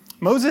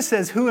 Moses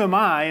says, who am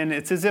I? And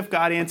it's as if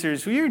God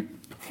answers, well,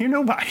 you're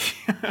nobody.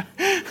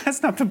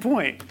 That's not the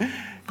point.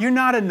 You're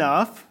not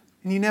enough,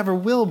 and you never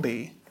will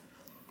be.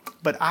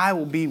 But I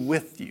will be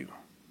with you.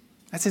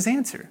 That's his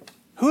answer.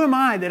 Who am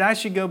I that I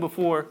should go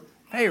before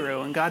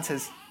Pharaoh? And God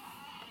says,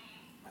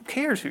 who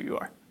cares who you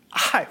are?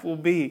 I will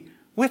be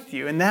with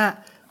you, and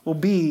that will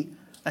be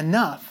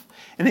enough.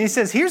 And then he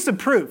says, here's the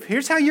proof.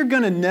 Here's how you're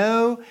going to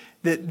know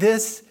that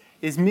this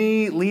is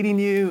me leading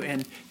you,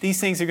 and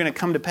these things are going to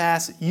come to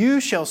pass.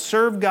 You shall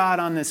serve God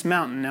on this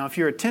mountain. Now, if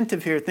you're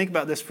attentive here, think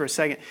about this for a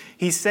second.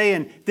 He's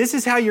saying, this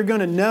is how you're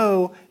going to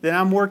know that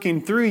I'm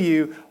working through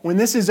you. When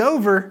this is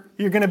over,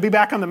 you're going to be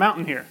back on the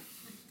mountain here.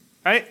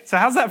 Right? So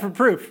how's that for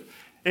proof?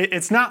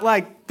 It's not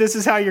like, this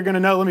is how you're going to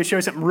know. Let me show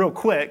you something real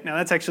quick. Now,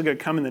 that's actually going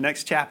to come in the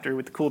next chapter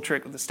with the cool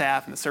trick with the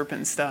staff and the serpent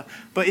and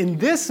stuff. But in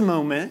this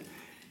moment,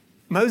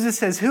 Moses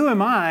says, who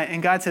am I?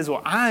 And God says,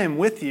 well, I am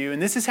with you.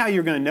 And this is how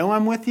you're going to know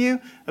I'm with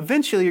you.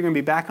 Eventually, you're going to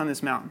be back on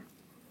this mountain.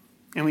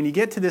 And when you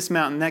get to this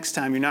mountain next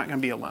time, you're not going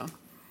to be alone.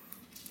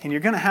 And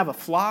you're going to have a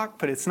flock,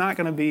 but it's not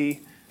going to be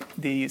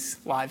these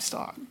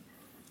livestock.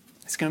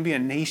 It's going to be a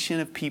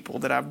nation of people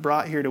that I've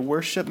brought here to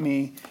worship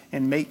me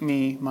and make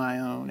me my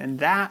own. And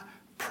that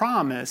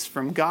promise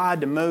from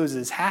God to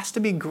Moses has to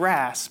be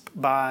grasped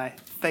by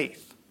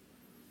faith.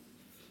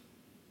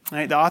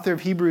 Right? The author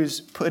of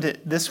Hebrews put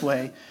it this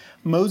way.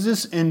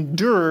 Moses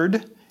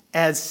endured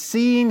as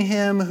seeing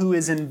him who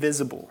is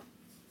invisible.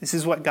 This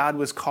is what God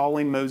was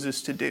calling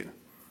Moses to do.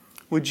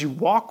 Would you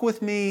walk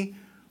with me?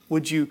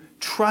 Would you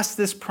trust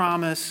this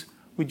promise?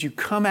 would you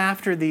come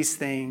after these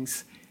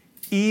things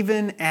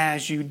even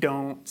as you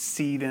don't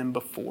see them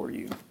before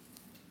you?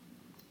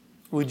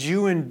 Would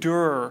you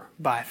endure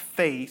by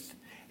faith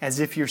as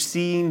if you're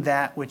seeing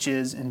that which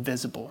is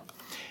invisible?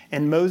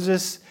 And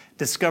Moses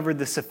discovered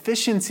the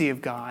sufficiency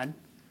of God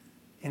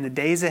in the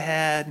days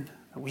ahead,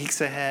 the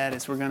weeks ahead,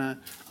 as we're going to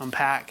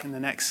unpack in the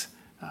next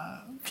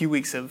few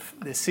weeks of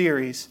this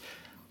series.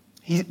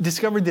 He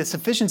discovered the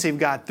sufficiency of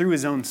God through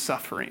his own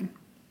suffering,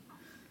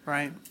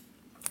 right?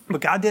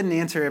 But God didn't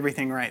answer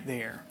everything right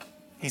there.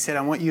 He said,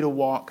 I want you to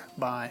walk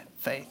by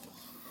faith.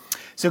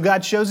 So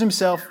God shows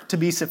himself to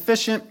be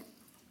sufficient.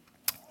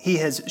 He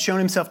has shown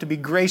himself to be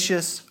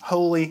gracious,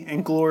 holy,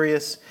 and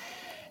glorious.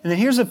 And then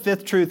here's a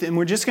fifth truth, and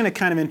we're just going to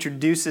kind of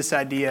introduce this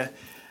idea.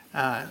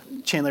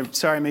 Chandler,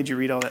 sorry I made you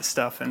read all that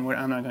stuff, and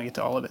I'm not going to get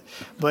to all of it.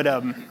 But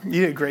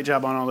you did a great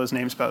job on all those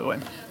names, by the way.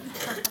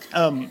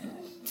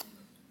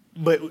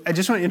 But I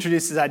just want to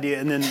introduce this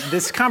idea, and then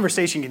this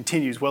conversation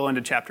continues well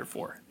into chapter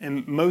 4.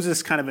 And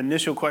Moses' kind of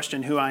initial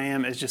question, who I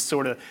am, is just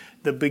sort of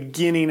the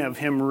beginning of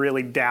him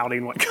really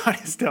doubting what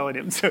God is telling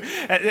him. So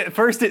at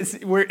first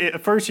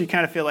you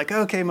kind of feel like,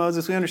 okay,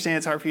 Moses, we understand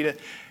it's hard for you to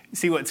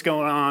see what's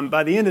going on.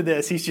 By the end of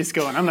this, he's just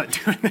going, I'm not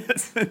doing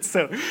this. And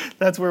so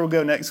that's where we'll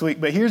go next week.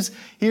 But here's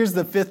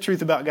the fifth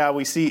truth about God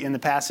we see in the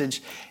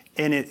passage,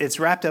 and it's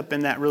wrapped up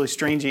in that really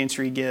strange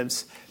answer he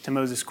gives to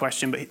Moses'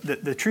 question. But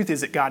the truth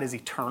is that God is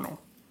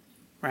eternal.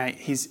 Right?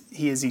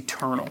 He is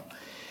eternal.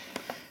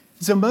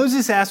 So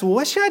Moses asked, well,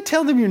 what should I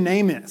tell them your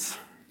name is?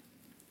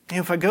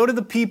 If I go to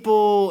the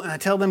people and I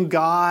tell them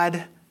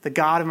God, the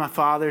God of my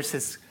fathers,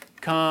 has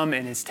come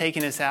and has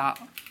taken us out,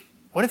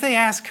 what if they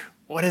ask,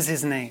 what is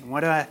his name? What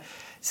do I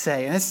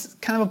say? And it's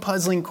kind of a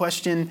puzzling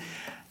question.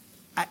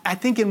 I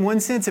think in one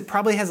sense it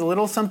probably has a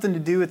little something to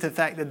do with the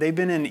fact that they've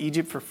been in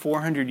Egypt for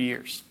 400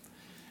 years.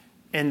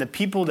 And the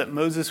people that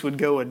Moses would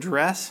go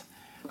address,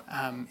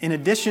 in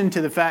addition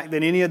to the fact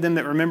that any of them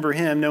that remember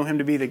him know him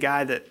to be the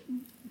guy that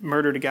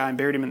murdered a guy and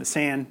buried him in the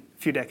sand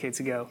a few decades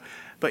ago.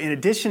 But in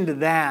addition to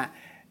that,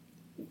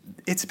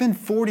 it's been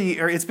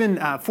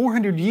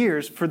 400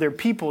 years for their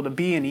people to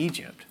be in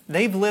Egypt.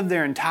 They've lived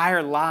their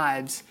entire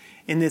lives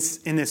in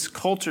this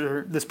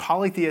culture, this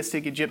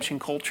polytheistic Egyptian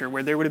culture,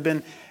 where there would have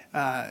been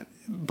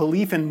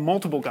belief in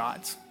multiple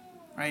gods.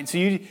 Right? So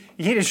you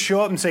can't just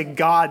show up and say,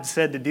 God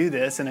said to do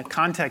this in a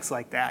context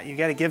like that. You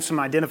got to give some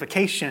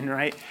identification,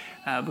 right?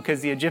 Because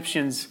the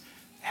Egyptians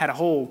had a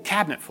whole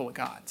cabinet full of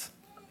gods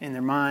in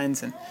their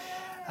minds.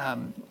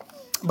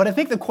 But I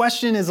think the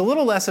question is a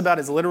little less about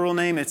his literal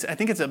name. I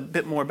think it's a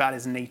bit more about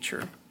his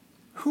nature.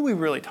 Who are we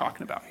really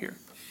talking about here?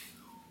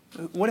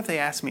 What if they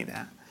ask me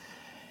that?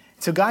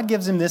 So God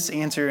gives him this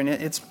answer, and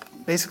it's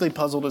basically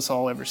puzzled us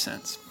all ever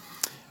since.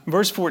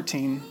 Verse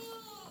 14,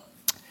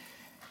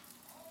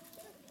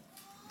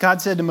 God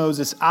said to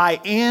Moses,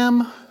 I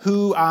am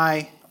who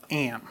I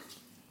am.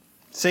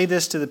 Say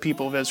this to the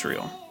people of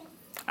Israel.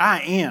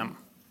 I am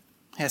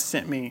has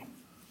sent me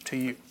to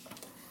you.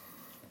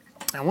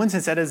 Now, in one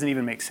sense, that doesn't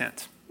even make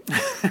sense.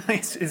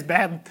 It's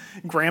bad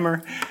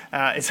grammar.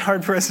 It's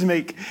hard for us to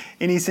make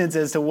any sense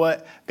as to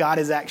what God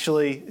is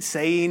actually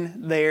saying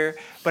there.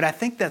 But I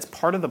think that's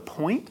part of the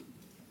point,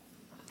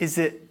 is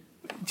that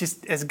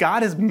just as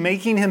God is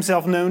making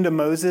himself known to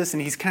Moses,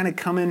 and he's kind of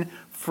coming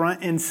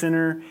front and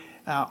center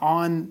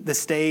on the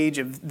stage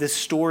of this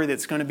story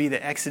that's going to be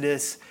the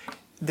Exodus,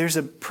 there's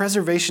a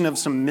preservation of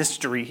some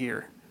mystery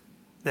here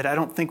that I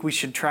don't think we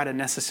should try to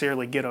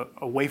necessarily get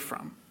away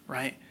from,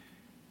 right?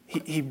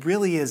 He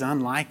really is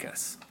unlike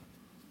us,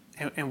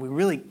 and we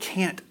really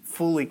can't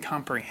fully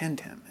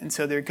comprehend him. And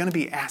so there are going to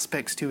be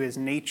aspects to his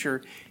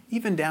nature,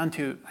 even down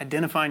to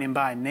identifying him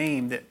by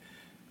name, that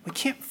we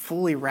can't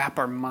fully wrap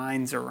our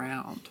minds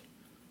around.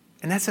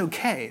 And that's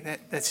okay.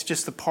 That's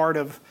just a part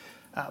of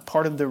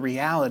the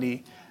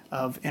reality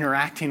of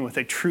interacting with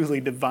a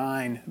truly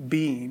divine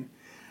being.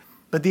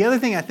 But the other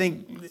thing I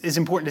think is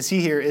important to see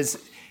here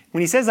is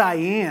when he says I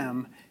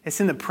am, it's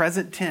in the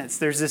present tense.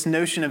 There's this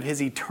notion of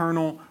his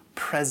eternal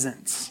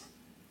presence.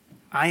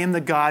 I am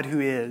the God who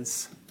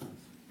is,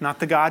 not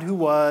the God who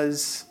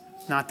was,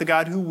 not the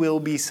God who will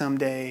be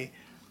someday.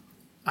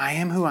 I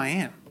am who I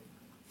am.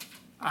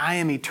 I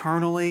am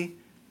eternally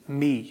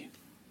me.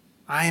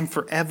 I am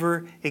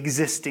forever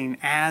existing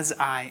as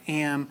I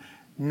am.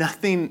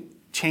 Nothing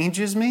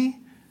changes me.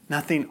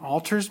 Nothing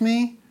alters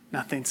me.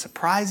 Nothing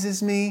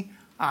surprises me.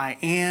 I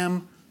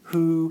am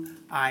who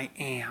I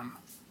am.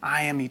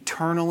 I am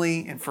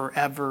eternally and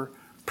forever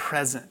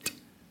present.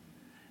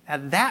 Now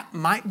that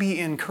might be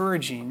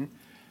encouraging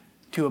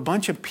to a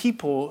bunch of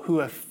people who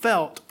have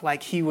felt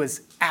like he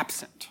was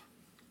absent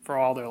for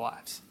all their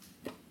lives.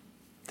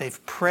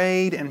 They've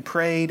prayed and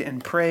prayed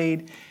and prayed,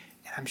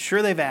 and I'm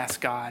sure they've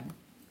asked God,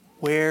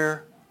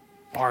 where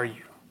are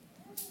you?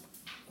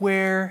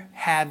 Where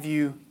have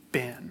you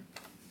been?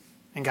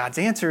 And God's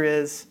answer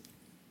is,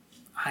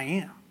 I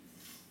am.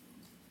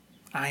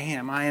 I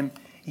am. I am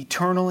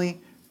eternally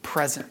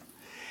present.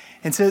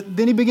 And so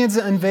then he begins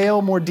to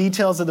unveil more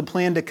details of the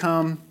plan to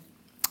come.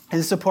 And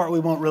this is a part we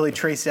won't really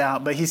trace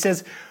out. But he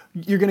says,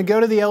 you're going to go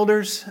to the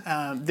elders.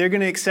 They're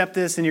going to accept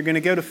this, and you're going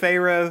to go to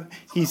Pharaoh.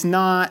 He's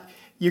not.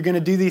 You're going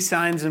to do these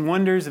signs and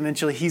wonders.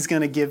 Eventually, he's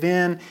going to give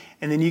in,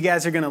 and then you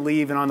guys are going to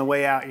leave, and on the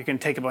way out, you're going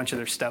to take a bunch of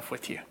their stuff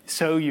with you.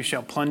 So you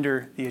shall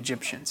plunder the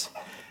Egyptians.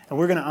 And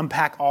we're going to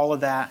unpack all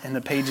of that in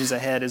the pages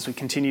ahead as we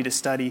continue to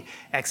study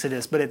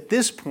Exodus. But at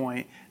this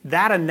point,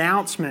 that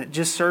announcement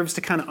just serves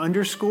to kind of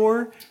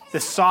underscore the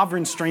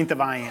sovereign strength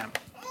of I Am.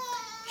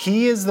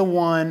 He is the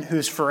one who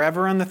is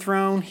forever on the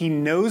throne. He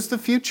knows the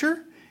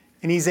future,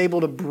 and he's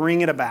able to bring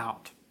it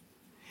about.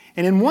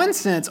 And in one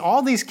sense,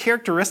 all these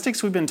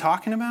characteristics we've been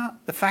talking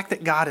about, the fact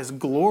that God is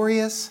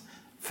glorious,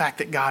 the fact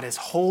that God is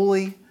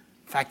holy,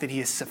 the fact that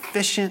he is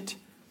sufficient,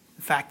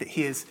 the fact that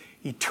he is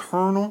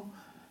eternal,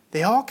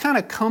 they all kind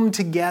of come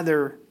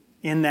together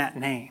in that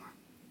name,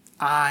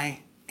 I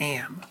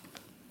Am.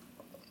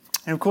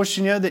 And of course,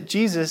 you know that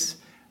Jesus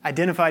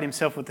identified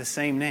himself with the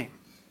same name.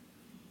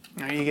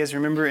 Now, you guys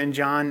remember in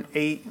John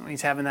 8 when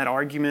he's having that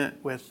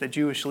argument with the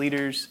Jewish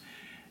leaders,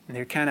 and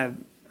they're kind of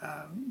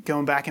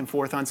going back and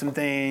forth on some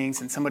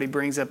things, and somebody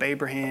brings up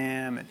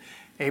Abraham, and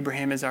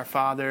Abraham is our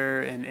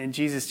father, and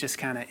Jesus just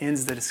kind of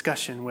ends the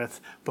discussion with,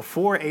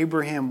 before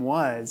Abraham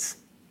was,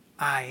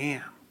 I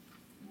am.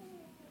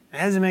 It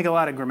doesn't make a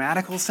lot of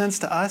grammatical sense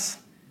to us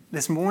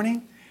this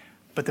morning,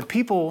 but the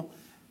people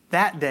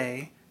that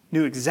day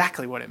knew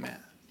exactly what it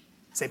meant.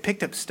 So they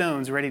picked up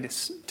stones ready to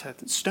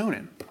stone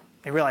him.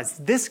 They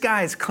realized this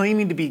guy is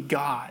claiming to be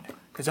God,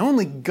 because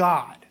only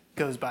God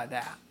goes by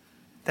that.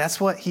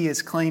 That's what he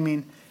is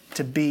claiming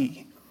to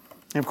be.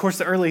 And of course,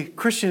 the early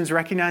Christians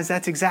recognized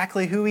that's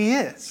exactly who he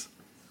is.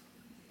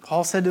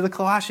 Paul said to the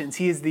Colossians,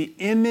 he is the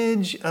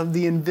image of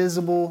the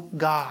invisible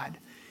God.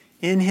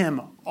 In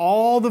him,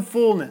 all the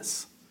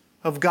fullness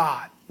of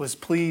God was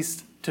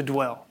pleased to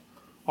dwell.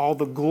 All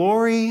the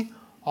glory,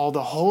 all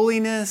the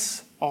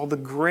holiness, all the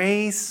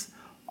grace,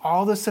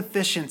 all the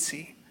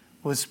sufficiency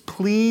was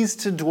pleased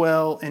to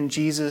dwell in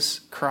Jesus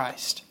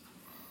Christ.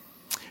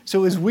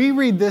 So as we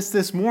read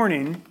this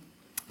morning,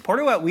 part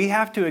of what we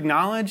have to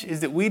acknowledge is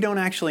that we don't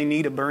actually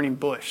need a burning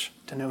bush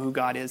to know who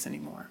God is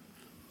anymore.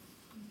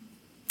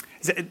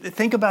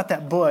 Think about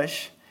that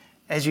bush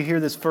as you hear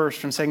this verse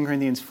from 2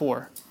 Corinthians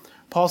 4.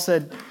 Paul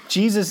said,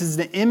 Jesus is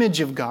the image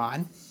of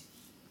God.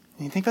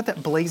 And you think about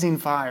that blazing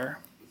fire.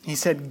 He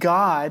said,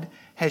 God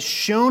has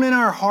shone in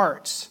our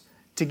hearts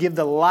to give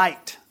the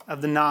light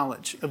of the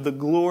knowledge of the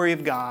glory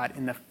of God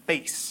in the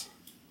face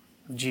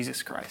of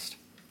Jesus Christ.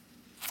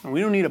 And we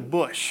don't need a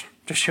bush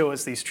to show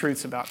us these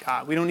truths about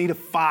God. We don't need a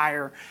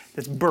fire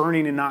that's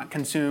burning and not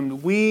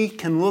consumed. We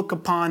can look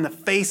upon the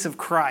face of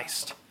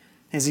Christ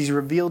as he's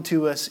revealed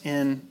to us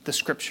in the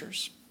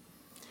Scriptures.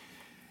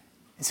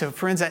 And so,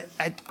 friends,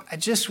 I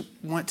just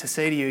want to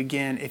say to you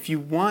again, if you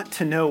want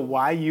to know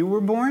why you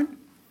were born,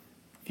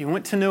 if you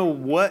want to know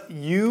what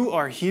you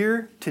are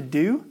here to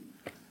do,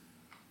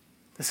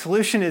 the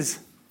solution is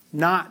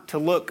not to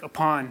look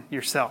upon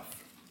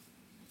yourself.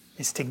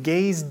 It's to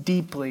gaze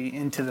deeply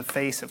into the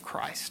face of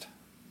Christ.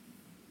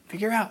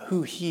 Figure out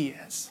who he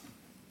is.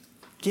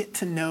 Get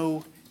to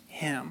know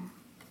him.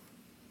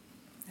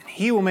 And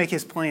he will make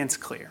his plans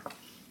clear.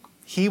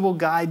 He will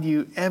guide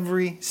you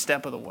every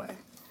step of the way.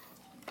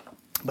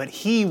 But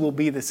he will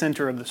be the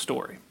center of the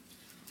story,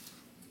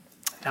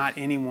 not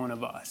any one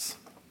of us.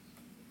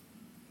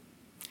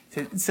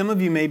 So some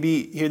of you may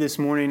be here this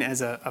morning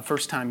as a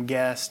first-time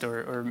guest,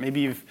 or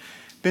maybe you've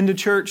been to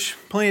church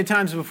plenty of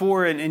times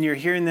before and you're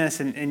hearing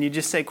this and you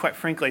just say, quite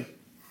frankly,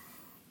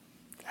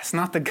 that's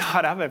not the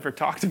God I've ever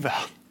talked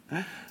about.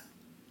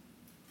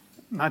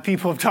 My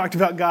people have talked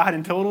about God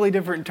in totally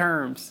different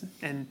terms.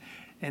 And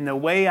the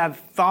way I've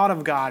thought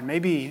of God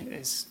maybe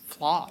is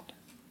flawed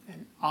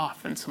and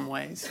off in some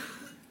ways.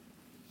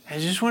 I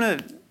just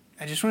want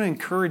to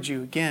encourage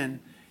you again,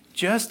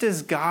 just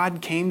as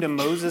God came to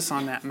Moses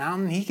on that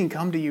mountain, he can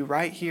come to you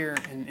right here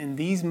in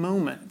these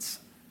moments.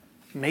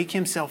 Make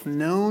himself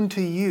known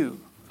to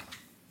you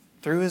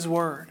through his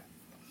word.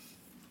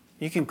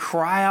 You can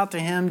cry out to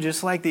him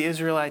just like the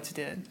Israelites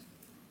did.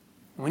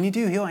 When you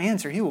do, he'll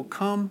answer. He will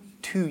come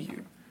to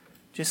you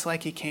just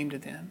like he came to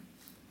them.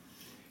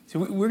 So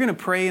we're going to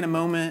pray in a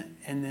moment,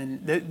 and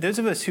then those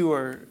of us who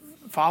are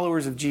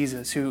followers of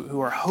Jesus, who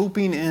are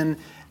hoping in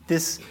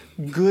this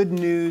good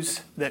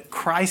news that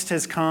Christ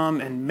has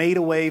come and made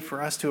a way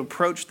for us to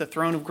approach the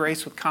throne of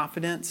grace with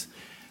confidence,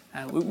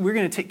 we're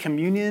going to take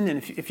communion.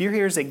 And if you're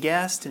here as a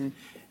guest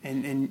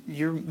and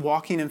you're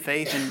walking in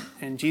faith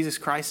in Jesus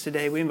Christ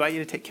today, we invite you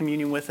to take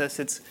communion with us.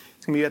 It's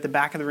going to be at the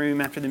back of the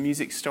room after the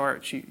music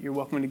starts. You're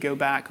welcome to go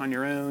back on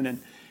your own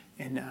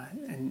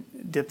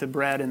and dip the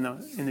bread in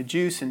the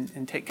juice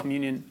and take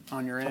communion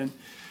on your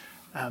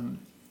own.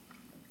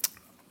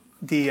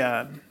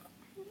 The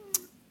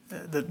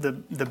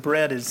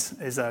bread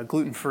is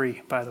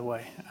gluten-free, by the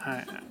way.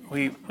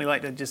 We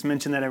like to just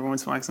mention that every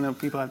once in a while because I know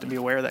people have to be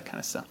aware of that kind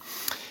of stuff.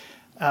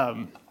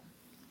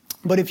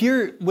 But if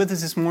you're with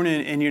us this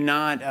morning and you're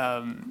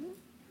not,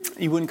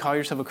 you wouldn't call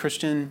yourself a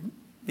Christian,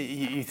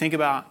 you think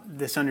about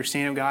this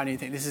understanding of God and you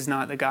think this is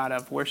not the God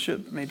I've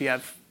worshiped. Maybe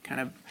I've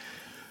kind of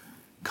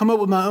come up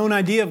with my own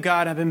idea of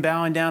God. I've been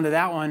bowing down to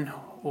that one.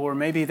 Or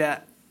maybe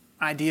that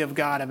idea of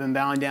God I've been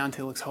bowing down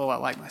to looks a whole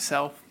lot like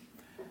myself.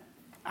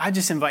 I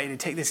just invite you to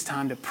take this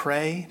time to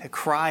pray, to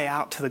cry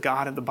out to the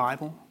God of the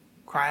Bible,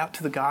 cry out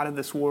to the God of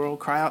this world,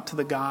 cry out to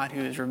the God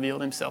who has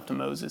revealed himself to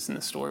Moses in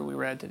the story we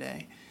read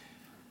today.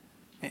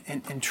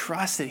 And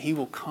trust that he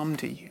will come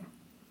to you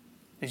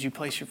as you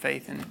place your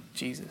faith in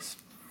Jesus.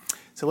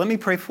 So let me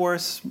pray for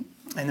us,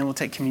 and then we'll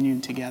take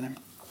communion together.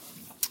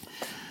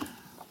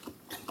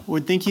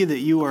 Lord, thank you that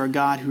you are a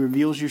God who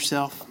reveals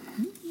yourself.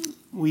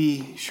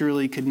 We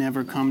surely could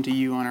never come to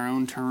you on our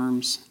own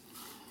terms.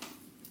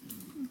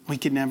 We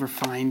could never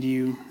find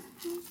you.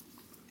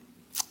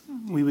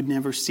 We would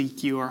never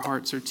seek you. Our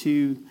hearts are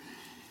too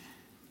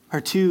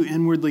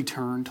inwardly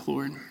turned,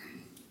 Lord.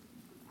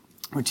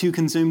 We're too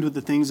consumed with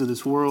the things of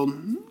this world.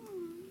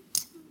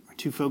 We're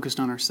too focused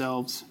on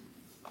ourselves.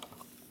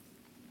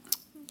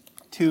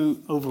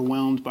 Too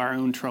overwhelmed by our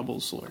own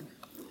troubles, Lord.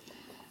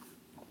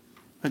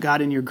 But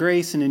God, in your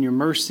grace and in your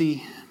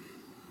mercy,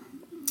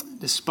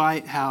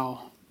 despite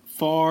how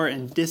far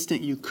and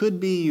distant you could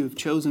be, you have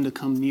chosen to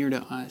come near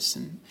to us.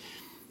 And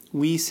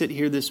we sit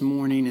here this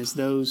morning as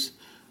those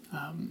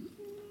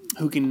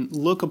who can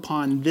look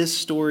upon this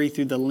story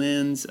through the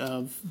lens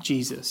of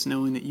Jesus,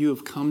 knowing that you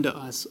have come to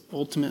us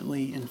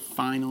ultimately and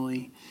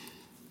finally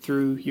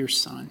through your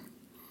Son.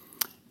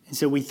 And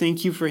so we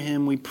thank you for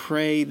him. We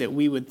pray that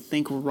we would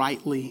think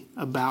rightly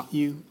about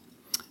you,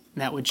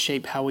 and that would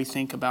shape how we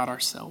think about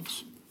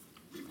ourselves.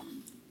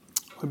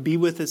 Lord, be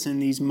with us in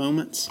these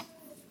moments.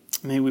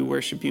 May we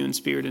worship you in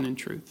spirit and in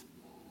truth.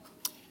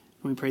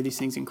 And we pray these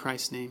things in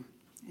Christ's name.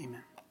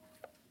 Amen.